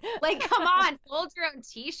 Dad? Like, come on, fold your own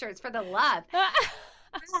t-shirts for the love.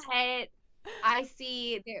 But I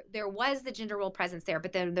see there was the gender role presence there,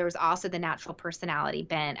 but then there was also the natural personality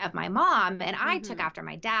bent of my mom. And I took after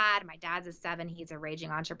my dad. My dad's a 7. He's a raging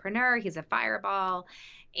entrepreneur. He's a fireball.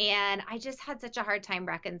 And I just had such a hard time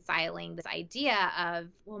reconciling this idea of,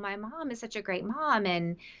 well, my mom is such a great mom.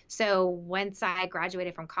 And so once I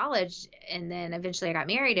graduated from college and then eventually I got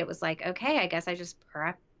married, it was like, okay, I guess I just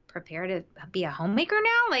prepare to be a homemaker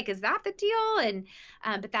now? Like, is that the deal? And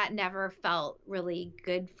but that never felt really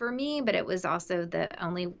good for me, but it was also the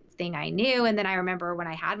only thing I knew. And then I remember when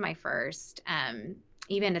I had my first,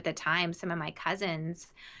 even at the time, some of my cousins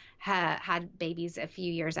had babies a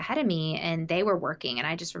few years ahead of me, and they were working. And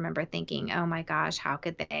I just remember thinking, oh my gosh, how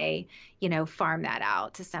could they, you know, farm that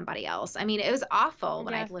out to somebody else? I mean, it was awful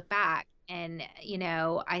when I look back. And, you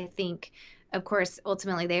know, I think, of course,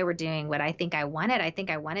 ultimately they were doing what I think I wanted. I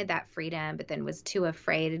think I wanted that freedom, but then was too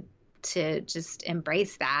afraid to just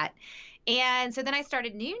embrace that. And so then I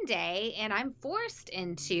started Noonday, and I'm forced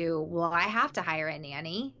into, well, I have to hire a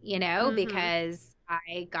nanny, you know, because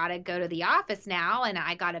I got to go to the office now, and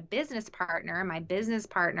I got a business partner. My business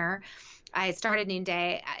partner, I started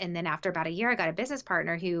Noonday, and then after about a year, I got a business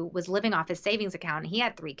partner who was living off his savings account, and he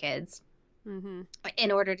had 3 kids.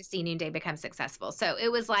 In order to see Noonday become successful. So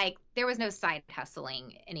it was like there was no side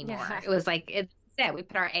hustling anymore. It was like we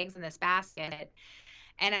put our eggs in this basket.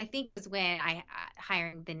 And I think it was when I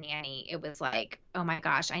hiring the nanny, it was like, oh my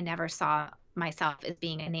gosh, I never saw myself as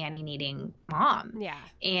being a nanny needing mom. Yeah.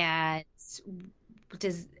 And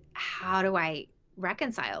how do I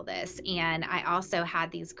reconcile this? And I also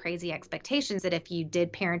had these crazy expectations that if you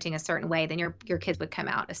did parenting a certain way, then your kids would come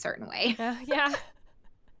out a certain way. Yeah.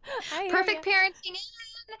 Perfect parenting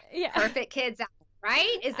in, yeah. perfect kids out,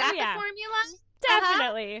 right? Is that the formula?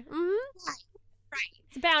 Definitely. Mm-hmm. Right.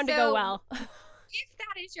 It's bound to go well. If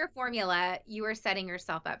that is your formula, you are setting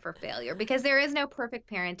yourself up for failure, because there is no perfect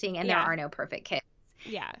parenting and there are no perfect kids.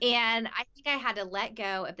 Yeah. And I think I had to let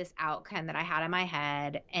go of this outcome that I had in my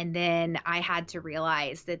head. And then I had to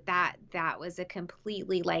realize that was a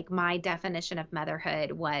completely, like, my definition of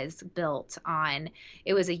motherhood was built on,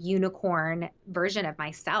 it was a unicorn version of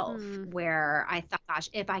myself where I thought, gosh,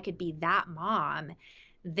 if I could be that mom,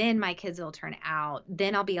 then my kids will turn out,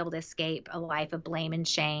 then I'll be able to escape a life of blame and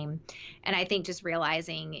shame. And I think just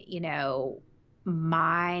realizing,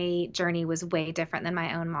 my journey was way different than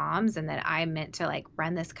my own mom's, and that I meant to, like,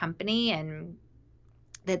 run this company, and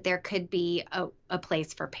that there could be a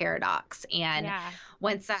place for paradox. And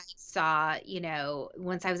once I saw,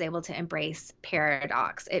 once I was able to embrace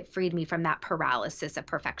paradox, it freed me from that paralysis of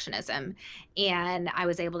perfectionism. And I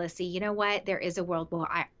was able to see, you know what, there is a world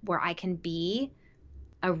where I can be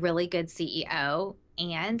a really good CEO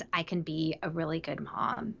and I can be a really good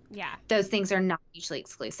mom. Yeah. Those things are not mutually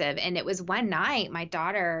exclusive. And it was one night, my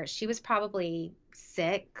daughter, she was probably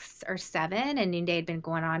 6 or 7, and Noonday had been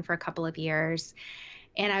going on for a couple of years.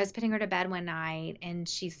 And I was putting her to bed one night, and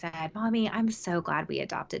she said, Mommy, I'm so glad we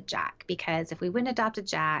adopted Jack, because if we wouldn't have adopted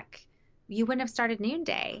Jack, you wouldn't have started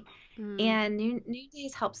Noonday. And Noonday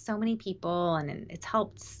has helped so many people, and it's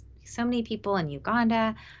helped so many people in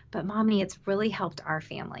Uganda, but Mommy, it's really helped our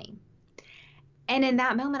family. And in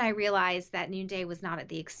that moment, I realized that Noonday was not at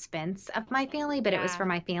the expense of my family, but it was for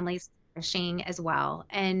my family's flourishing as well.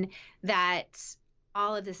 And that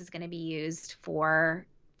all of this is going to be used for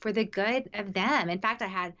the good of them. In fact, I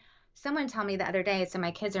had someone tell me the other day, so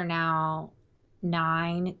my kids are now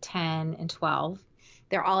 9, 10, and 12.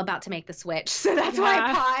 They're all about to make the switch. So that's why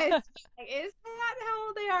I paused. Like, is that how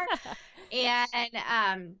old they are?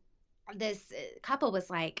 And this couple was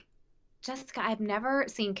like, Jessica, I've never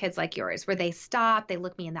seen kids like yours, where they stop, they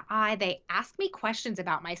look me in the eye, they ask me questions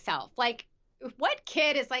about myself. Like, what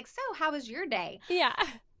kid is like, so how was your day? Yeah.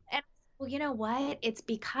 And well, you know what? It's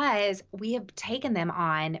because we have taken them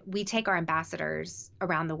on, we take our ambassadors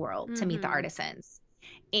around the world to meet the artisans.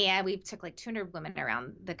 And we took like 200 women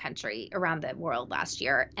around the world last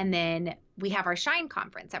year. And then we have our Shine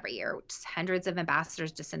conference every year, which is hundreds of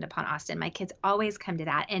ambassadors descend upon Austin. My kids always come to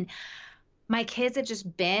that. And my kids have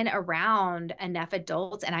just been around enough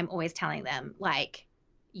adults, and I'm always telling them, like,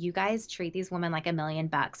 you guys treat these women like $1 million.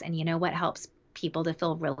 And you know what helps people to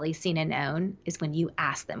feel really seen and known is when you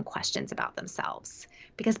ask them questions about themselves,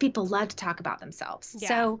 because people love to talk about themselves. Yeah.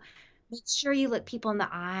 So make sure you look people in the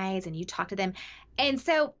eyes and you talk to them. And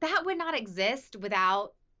so that would not exist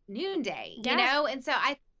without Noonday, you know? And so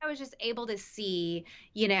I was just able to see,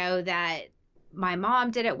 that my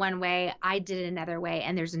mom did it one way, I did it another way,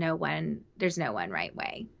 and there's no one right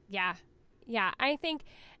way. Yeah. Yeah. I think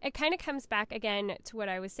it kind of comes back again to what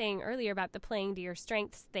I was saying earlier about the playing to your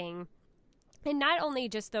strengths thing. And not only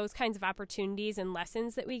just those kinds of opportunities and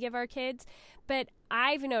lessons that we give our kids, but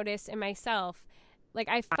I've noticed in myself, like,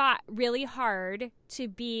 I fought really hard to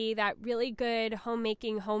be that really good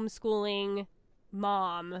homemaking, homeschooling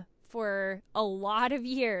mom for a lot of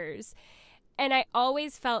years. And I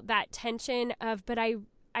always felt that tension of, but I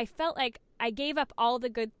felt like I gave up all the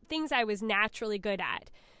good things I was naturally good at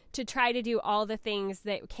to try to do all the things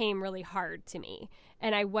that came really hard to me.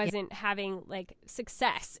 And I wasn't having, like,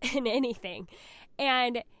 success in anything.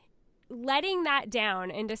 And letting that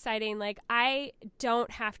down and deciding, like, I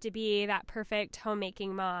don't have to be that perfect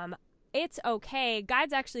homemaking mom. It's okay.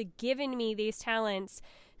 God's actually given me these talents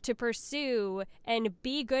to pursue and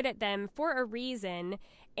be good at them for a reason.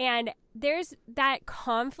 And there's that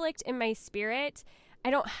conflict in my spirit. I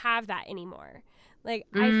don't have that anymore. Like,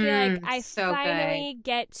 I feel like I finally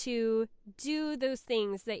get to do those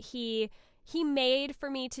things that he made for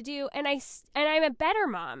me to do. And I'm a better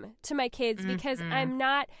mom to my kids because I'm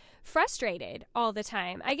not frustrated all the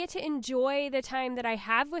time. I get to enjoy the time that I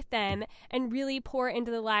have with them and really pour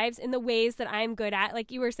into the lives in the ways that I'm good at.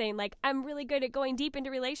 Like you were saying, like, I'm really good at going deep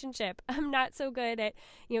into relationship. I'm not so good at,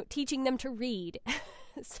 teaching them to read.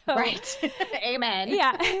 So, right. Amen.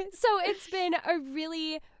 Yeah. So it's been a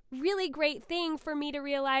really, really great thing for me to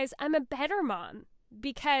realize I'm a better mom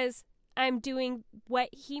because I'm doing what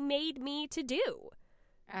he made me to do.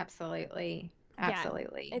 Absolutely.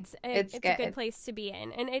 Absolutely. Yeah, it's a good place to be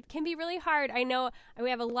in. And it can be really hard. I know we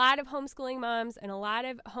have a lot of homeschooling moms and a lot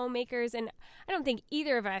of homemakers, and I don't think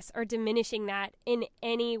either of us are diminishing that in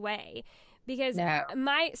any way, because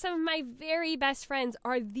some of my very best friends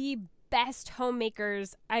are the best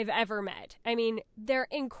homemakers I've ever met. I mean, they're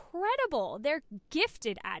incredible. They're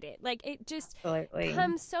gifted at it. Like, it just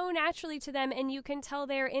comes so naturally to them, and you can tell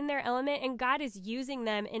they're in their element, and God is using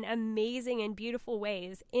them in amazing and beautiful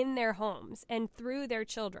ways in their homes and through their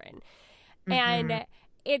children. And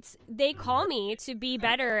they call me to be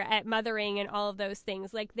better at mothering and all of those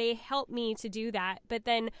things. Like, they help me to do that. But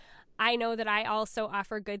then I know that I also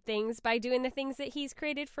offer good things by doing the things that He's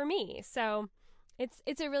created for me. So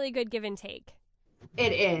it's a really good give and take.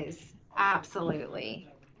 It is. Absolutely.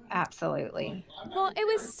 Absolutely. Well, it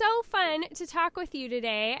was so fun to talk with you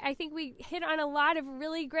today. I think we hit on a lot of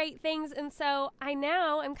really great things. And so I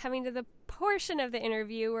now am coming to the portion of the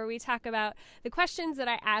interview where we talk about the questions that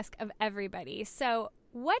I ask of everybody. So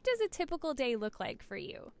what does a typical day look like for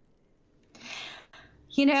you?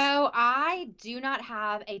 You know, I do not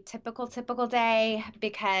have a typical day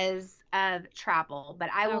because of travel, but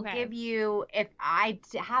I will give you, if I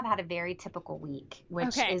have had a very typical week,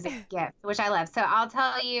 which is a gift, which I love. So I'll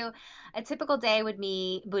tell you, a typical day would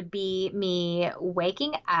be me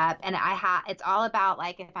waking up, and it's all about,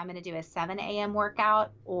 like, if I'm going to do a 7 a.m.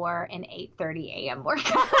 workout or an 8:30 a.m.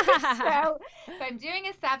 workout. So if I'm doing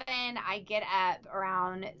a 7, I get up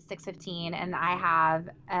around 6:15, and I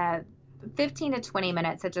have 15 to 20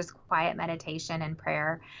 minutes of just quiet meditation and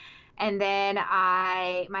prayer. And then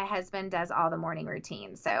my husband does all the morning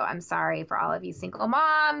routine. So I'm sorry for all of you single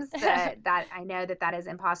moms that I know that is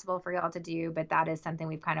impossible for y'all to do, but that is something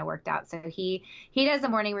we've kind of worked out. So he does the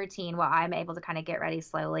morning routine while I'm able to kind of get ready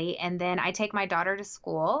slowly. And then I take my daughter to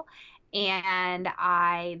school, and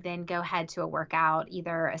I then go head to a workout,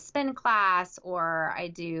 either a spin class, or I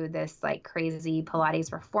do this like crazy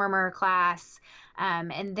Pilates reformer class.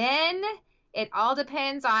 And then it all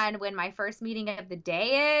depends on when my first meeting of the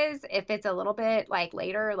day is. If it's a little bit like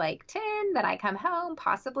later, like 10, then I come home,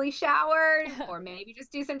 possibly showered, or maybe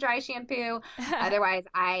just do some dry shampoo. Otherwise,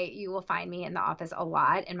 you will find me in the office a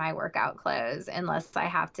lot in my workout clothes, unless I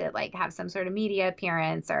have to like have some sort of media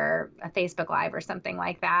appearance or a Facebook Live or something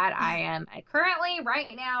like that. I currently,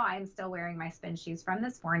 right now, I'm still wearing my spin shoes from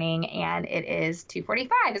this morning, and it is 2:45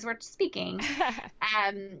 as we're speaking.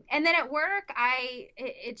 And then at work,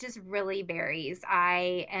 it just really varies.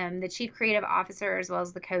 I am the chief creative officer as well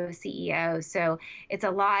as the co-CEO. So it's a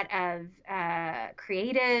lot of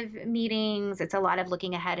creative meetings. It's a lot of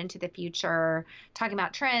looking ahead into the future, talking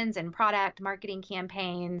about trends and product marketing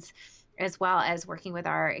campaigns, as well as working with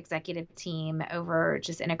our executive team over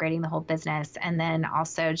just integrating the whole business. And then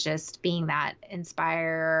also just being that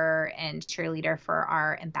inspirer and cheerleader for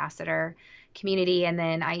our ambassador community. And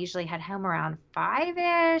then I usually head home around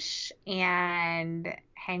 5-ish and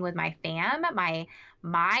hang with my fam.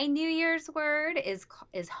 My New Year's word is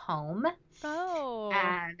home. Oh.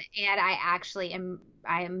 And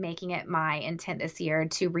I am making it my intent this year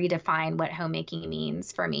to redefine what homemaking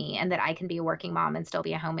means for me, and that I can be a working mom and still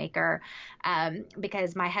be a homemaker.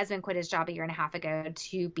 Because my husband quit his job a year and a half ago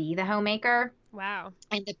to be the homemaker. Wow.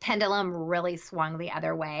 And the pendulum really swung the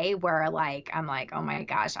other way, where I'm like, oh my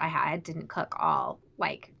gosh, I didn't cook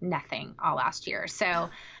nothing all last year. So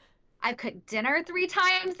I've cooked dinner 3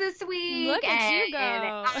 times this week. Look at you go. And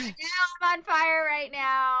I'm on fire right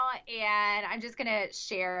now. And I'm just going to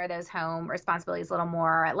share those home responsibilities a little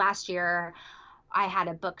more. Last year, I had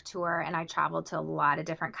a book tour, and I traveled to a lot of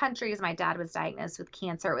different countries. My dad was diagnosed with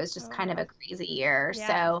cancer. It was just kind of a crazy year. Yeah.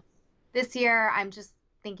 So this year, I'm just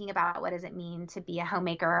thinking about, what does it mean to be a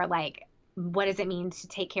homemaker? Like, what does it mean to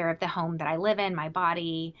take care of the home that I live in, my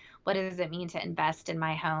body? What does it mean to invest in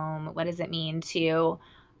my home? What does it mean to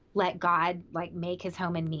let God make his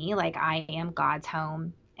home in me? Like, I am God's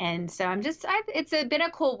home. And so it's been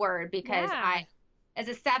a cool word, because as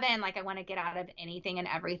a 7, I want to get out of anything and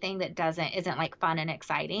everything that isn't fun and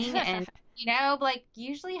exciting. And,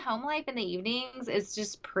 usually home life in the evenings is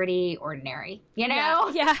just pretty ordinary,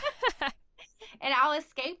 Yeah. And I'll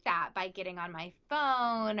escape that by getting on my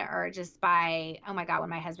phone, or just by, oh my God, when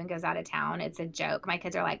my husband goes out of town, it's a joke. My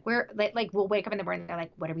kids are we'll wake up in the morning, they're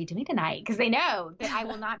like, what are we doing tonight? Because they know that I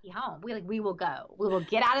will not be home. We will go. We will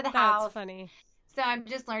get out of the house. That's funny. So I'm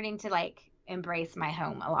just learning to embrace my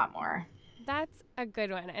home a lot more. That's a good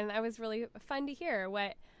one. And that was really fun to hear.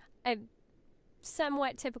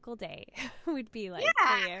 somewhat typical day would be like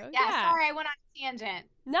Yeah. for you. Yeah. Sorry, I went on a tangent.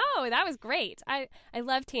 No, that was great. I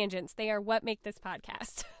love tangents. They are what make this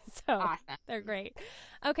podcast. So Awesome. They're great.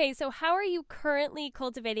 Okay, so how are you currently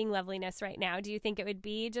cultivating loveliness right now? Do you think it would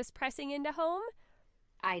be just pressing into home?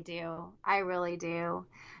 I do. I really do.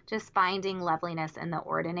 Just finding loveliness in the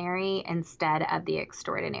ordinary instead of the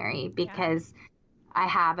extraordinary, because I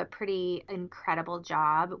have a pretty incredible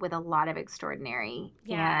job with a lot of extraordinary.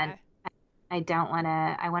 Yeah. And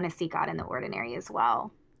I want to see God in the ordinary as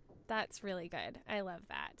well. That's really good. I love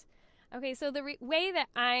that. Okay, so the way that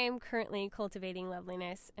I'm currently cultivating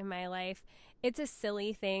loveliness in my life, it's a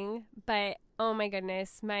silly thing, but oh my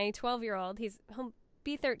goodness, my 12-year-old, he'll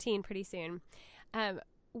be 13 pretty soon.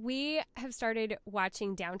 We have started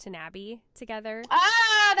watching Downton Abbey together.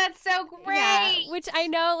 Oh, that's so great. Yeah, which I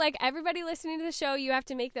know, like, everybody listening to the show, you have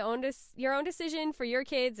to make your own decision for your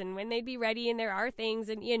kids and when they'd be ready, and there are things,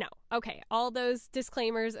 and okay, all those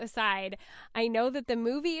disclaimers aside, I know that the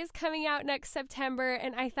movie is coming out next September,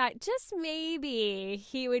 and I thought just maybe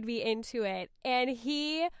he would be into it, and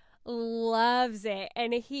he loves it,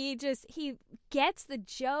 and he gets the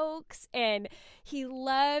jokes, and he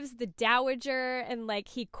loves the dowager, and like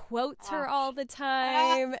he quotes her all the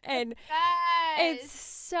time, and it's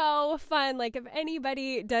so fun. Like if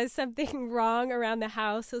anybody does something wrong around the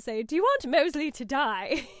house, he'll say, "Do you want Mosley to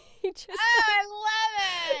die?" He just I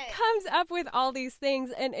love it. comes up with all these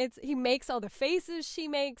things, and he makes all the faces she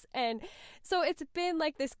makes, and so it's been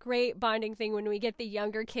like this great bonding thing when we get the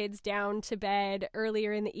younger kids down to bed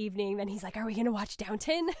earlier in the evening. Then he's like, "Are we going to watch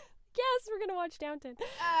Downton?" Yes, we're going to watch Downton.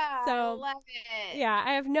 Oh, So, I love it. Yeah,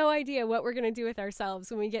 I have no idea what we're going to do with ourselves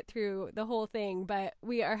when we get through the whole thing, but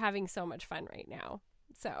we are having so much fun right now.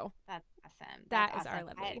 So That's awesome. That That's is our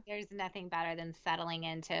lovely. There's nothing better than settling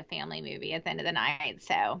into a family movie at the end of the night.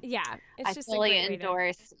 So yeah, it's I just fully a great way to-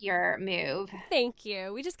 endorse your move. Thank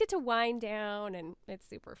you. We just get to wind down, and it's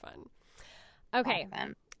super fun. Okay,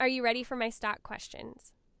 Awesome. Are you ready for my stock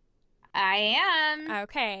questions? I am.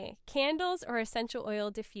 Okay, candles or essential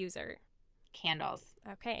oil diffuser? Candles.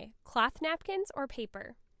 Okay, cloth napkins or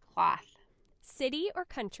paper? Cloth. City or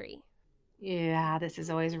country? Yeah, this is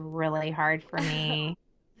always really hard for me.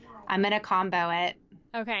 I'm going to combo it.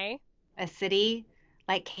 Okay. A city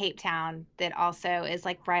like Cape Town that also is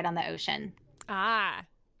like right on the ocean. Ah,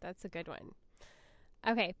 that's a good one.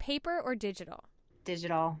 Okay, paper or digital?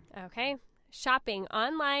 Digital. Okay. Shopping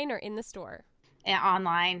online or in the store? And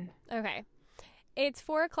online. Okay. It's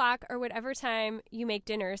 4:00 or whatever time you make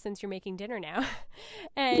dinner, since you're making dinner now.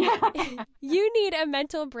 And you need a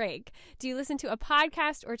mental break. Do you listen to a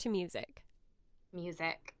podcast or to music?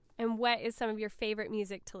 Music. And what is some of your favorite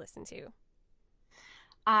music to listen to?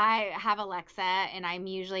 I have Alexa, and I'm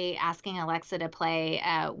usually asking Alexa to play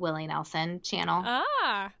Willie Nelson channel.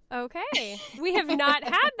 Ah, okay. We have not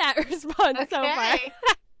had that response so far.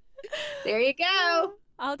 There you go.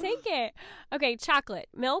 I'll take it. Okay, chocolate,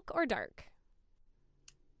 milk or dark?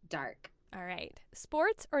 Dark. All right.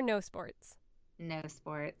 Sports or no sports? No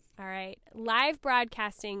sports. All right. Live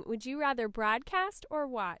broadcasting, would you rather broadcast or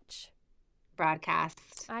watch?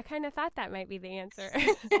 Broadcast. I kind of thought that might be the answer.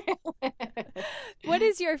 What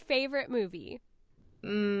is your favorite movie?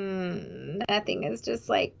 Nothing is just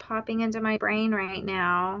like popping into my brain right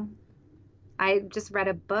now. I just read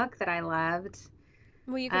a book that I loved.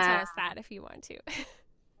 Well, you can tell us that if you want to.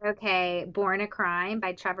 Okay. Born a Crime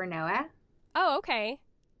by Trevor Noah. Oh, okay.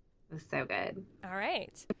 It was so good. All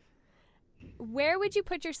right. Where would you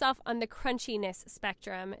put yourself on the crunchiness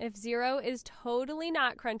spectrum? If 0 is totally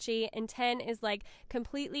not crunchy and 10 is like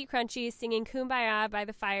completely crunchy, singing Kumbaya by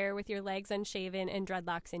the fire with your legs unshaven and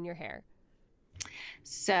dreadlocks in your hair.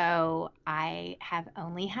 So I have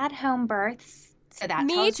only had home births. So that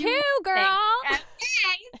Me tells too, you girl. Okay,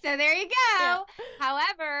 so there you go. Yeah.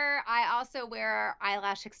 However, I also wear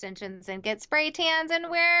eyelash extensions and get spray tans and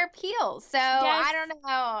wear heels. So Yes. I don't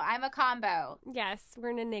know. I'm a combo. Yes, we're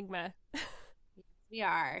an enigma. We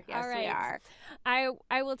are. Yes, All right. we are.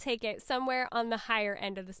 I will take it somewhere on the higher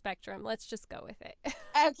end of the spectrum. Let's just go with it.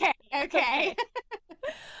 Okay.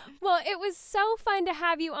 Well, it was so fun to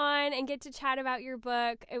have you on and get to chat about your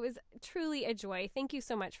book. It was truly a joy. Thank you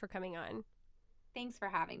so much for coming on. Thanks for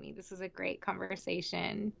having me. This was a great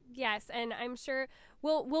conversation. Yes, and I'm sure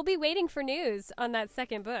we'll be waiting for news on that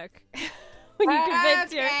second book when you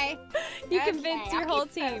convince convince your whole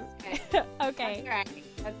team. Okay.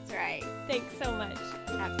 That's right. Thanks so much.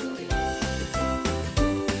 Absolutely.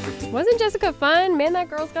 Wasn't Jessica fun? Man, that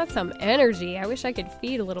girl's got some energy. I wish I could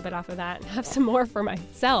feed a little bit off of that and have some more for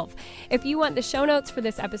myself. If you want the show notes for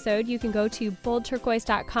this episode, you can go to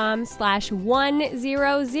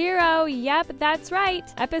boldturquoise.com/100. Yep, that's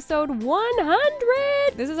right. Episode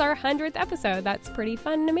 100. This is our 100th episode. That's pretty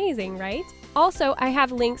fun and amazing, right? Also, I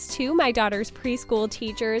have links to my daughter's preschool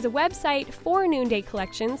teacher's website for Noonday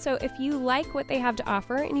Collection, so if you like what they have to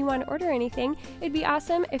offer and you want to order anything, it'd be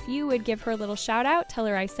awesome if you would give her a little shout out, tell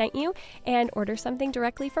her I sent you, and order something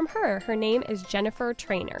directly from her. Her name is Jennifer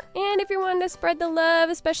Trainer. And if you're wanting to spread the love,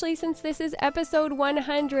 especially since this is episode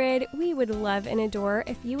 100, we would love and adore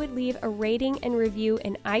if you would leave a rating and review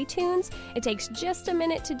in iTunes. It takes just a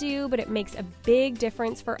minute to do, but it makes a big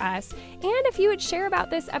difference for us. And if you would share about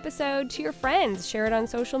this episode to your friends, share it on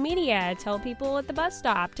social media, tell people at the bus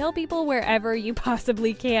stop, tell people wherever you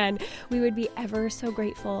possibly can. We would be ever so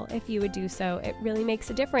grateful if you would do so. It really makes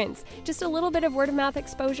a difference. Just a little bit of word of mouth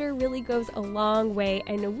exposure really goes a long way,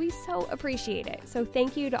 and we so appreciate it. So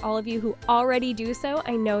thank you to all of you who already do so.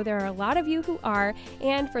 I know there are a lot of you who are,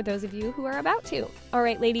 and for those of you who are about to. All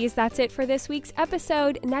right, ladies, that's it for this week's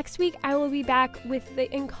episode. Next week, I will be back with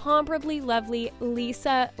the incomparably lovely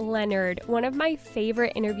Lisa Leonard, one of my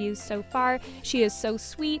favorite interviews so far. She is so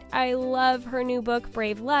sweet. I love her new book,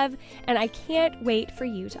 Brave Love, and I can't wait for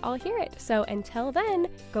you to all hear it. So until then,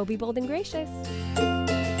 go be bold and gracious.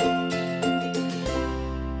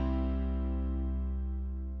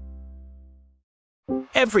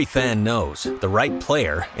 Every fan knows the right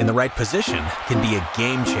player in the right position can be a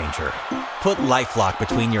game changer. Put LifeLock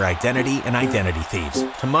between your identity and identity thieves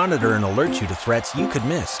to monitor and alert you to threats you could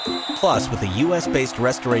miss. Plus, with a U.S.-based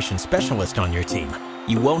restoration specialist on your team,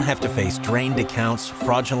 you won't have to face drained accounts,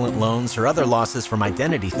 fraudulent loans, or other losses from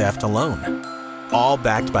identity theft alone. All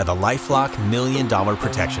backed by the LifeLock $1 Million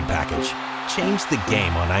Protection Package. Change the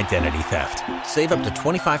game on identity theft. Save up to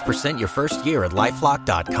 25% your first year at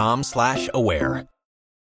LifeLock.com/aware.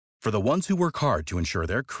 For the ones who work hard to ensure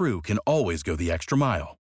their crew can always go the extra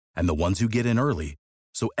mile, and the ones who get in early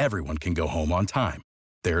so everyone can go home on time,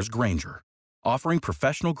 there's Grainger, offering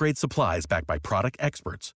professional-grade supplies backed by product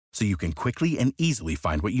experts so you can quickly and easily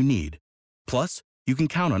find what you need. Plus, you can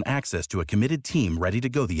count on access to a committed team ready to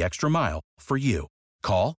go the extra mile for you.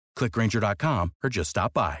 Call, click Grainger.com, or just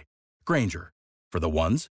stop by. Grainger, for the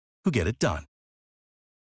ones who get it done.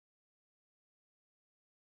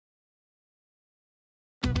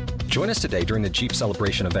 Join us today during the Jeep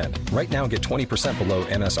Celebration event. Right now, get 20% below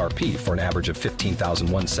MSRP for an average of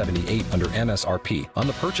 $15,178 under MSRP on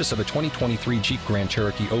the purchase of a 2023 Jeep Grand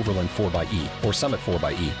Cherokee Overland 4xE or Summit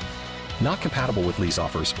 4xE. Not compatible with lease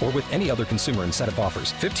offers or with any other consumer incentive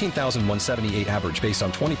offers. $15,178 average based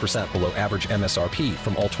on 20% below average MSRP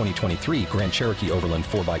from all 2023 Grand Cherokee Overland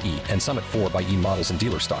 4xE and Summit 4xE models in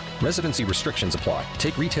dealer stock. Residency restrictions apply.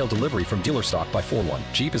 Take retail delivery from dealer stock by 4/1.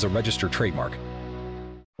 Jeep is a registered trademark.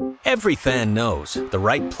 Every fan knows the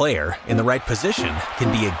right player in the right position can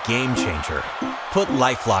be a game changer. Put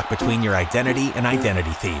LifeLock between your identity and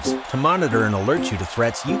identity thieves to monitor and alert you to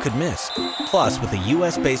threats you could miss. Plus, with a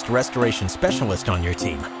U.S.-based restoration specialist on your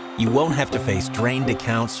team, you won't have to face drained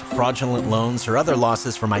accounts, fraudulent loans, or other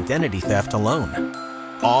losses from identity theft alone.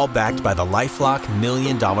 All backed by the LifeLock $1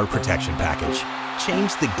 Million Protection Package.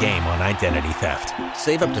 Change the game on identity theft.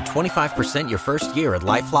 Save up to 25% your first year at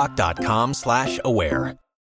LifeLock.com/aware.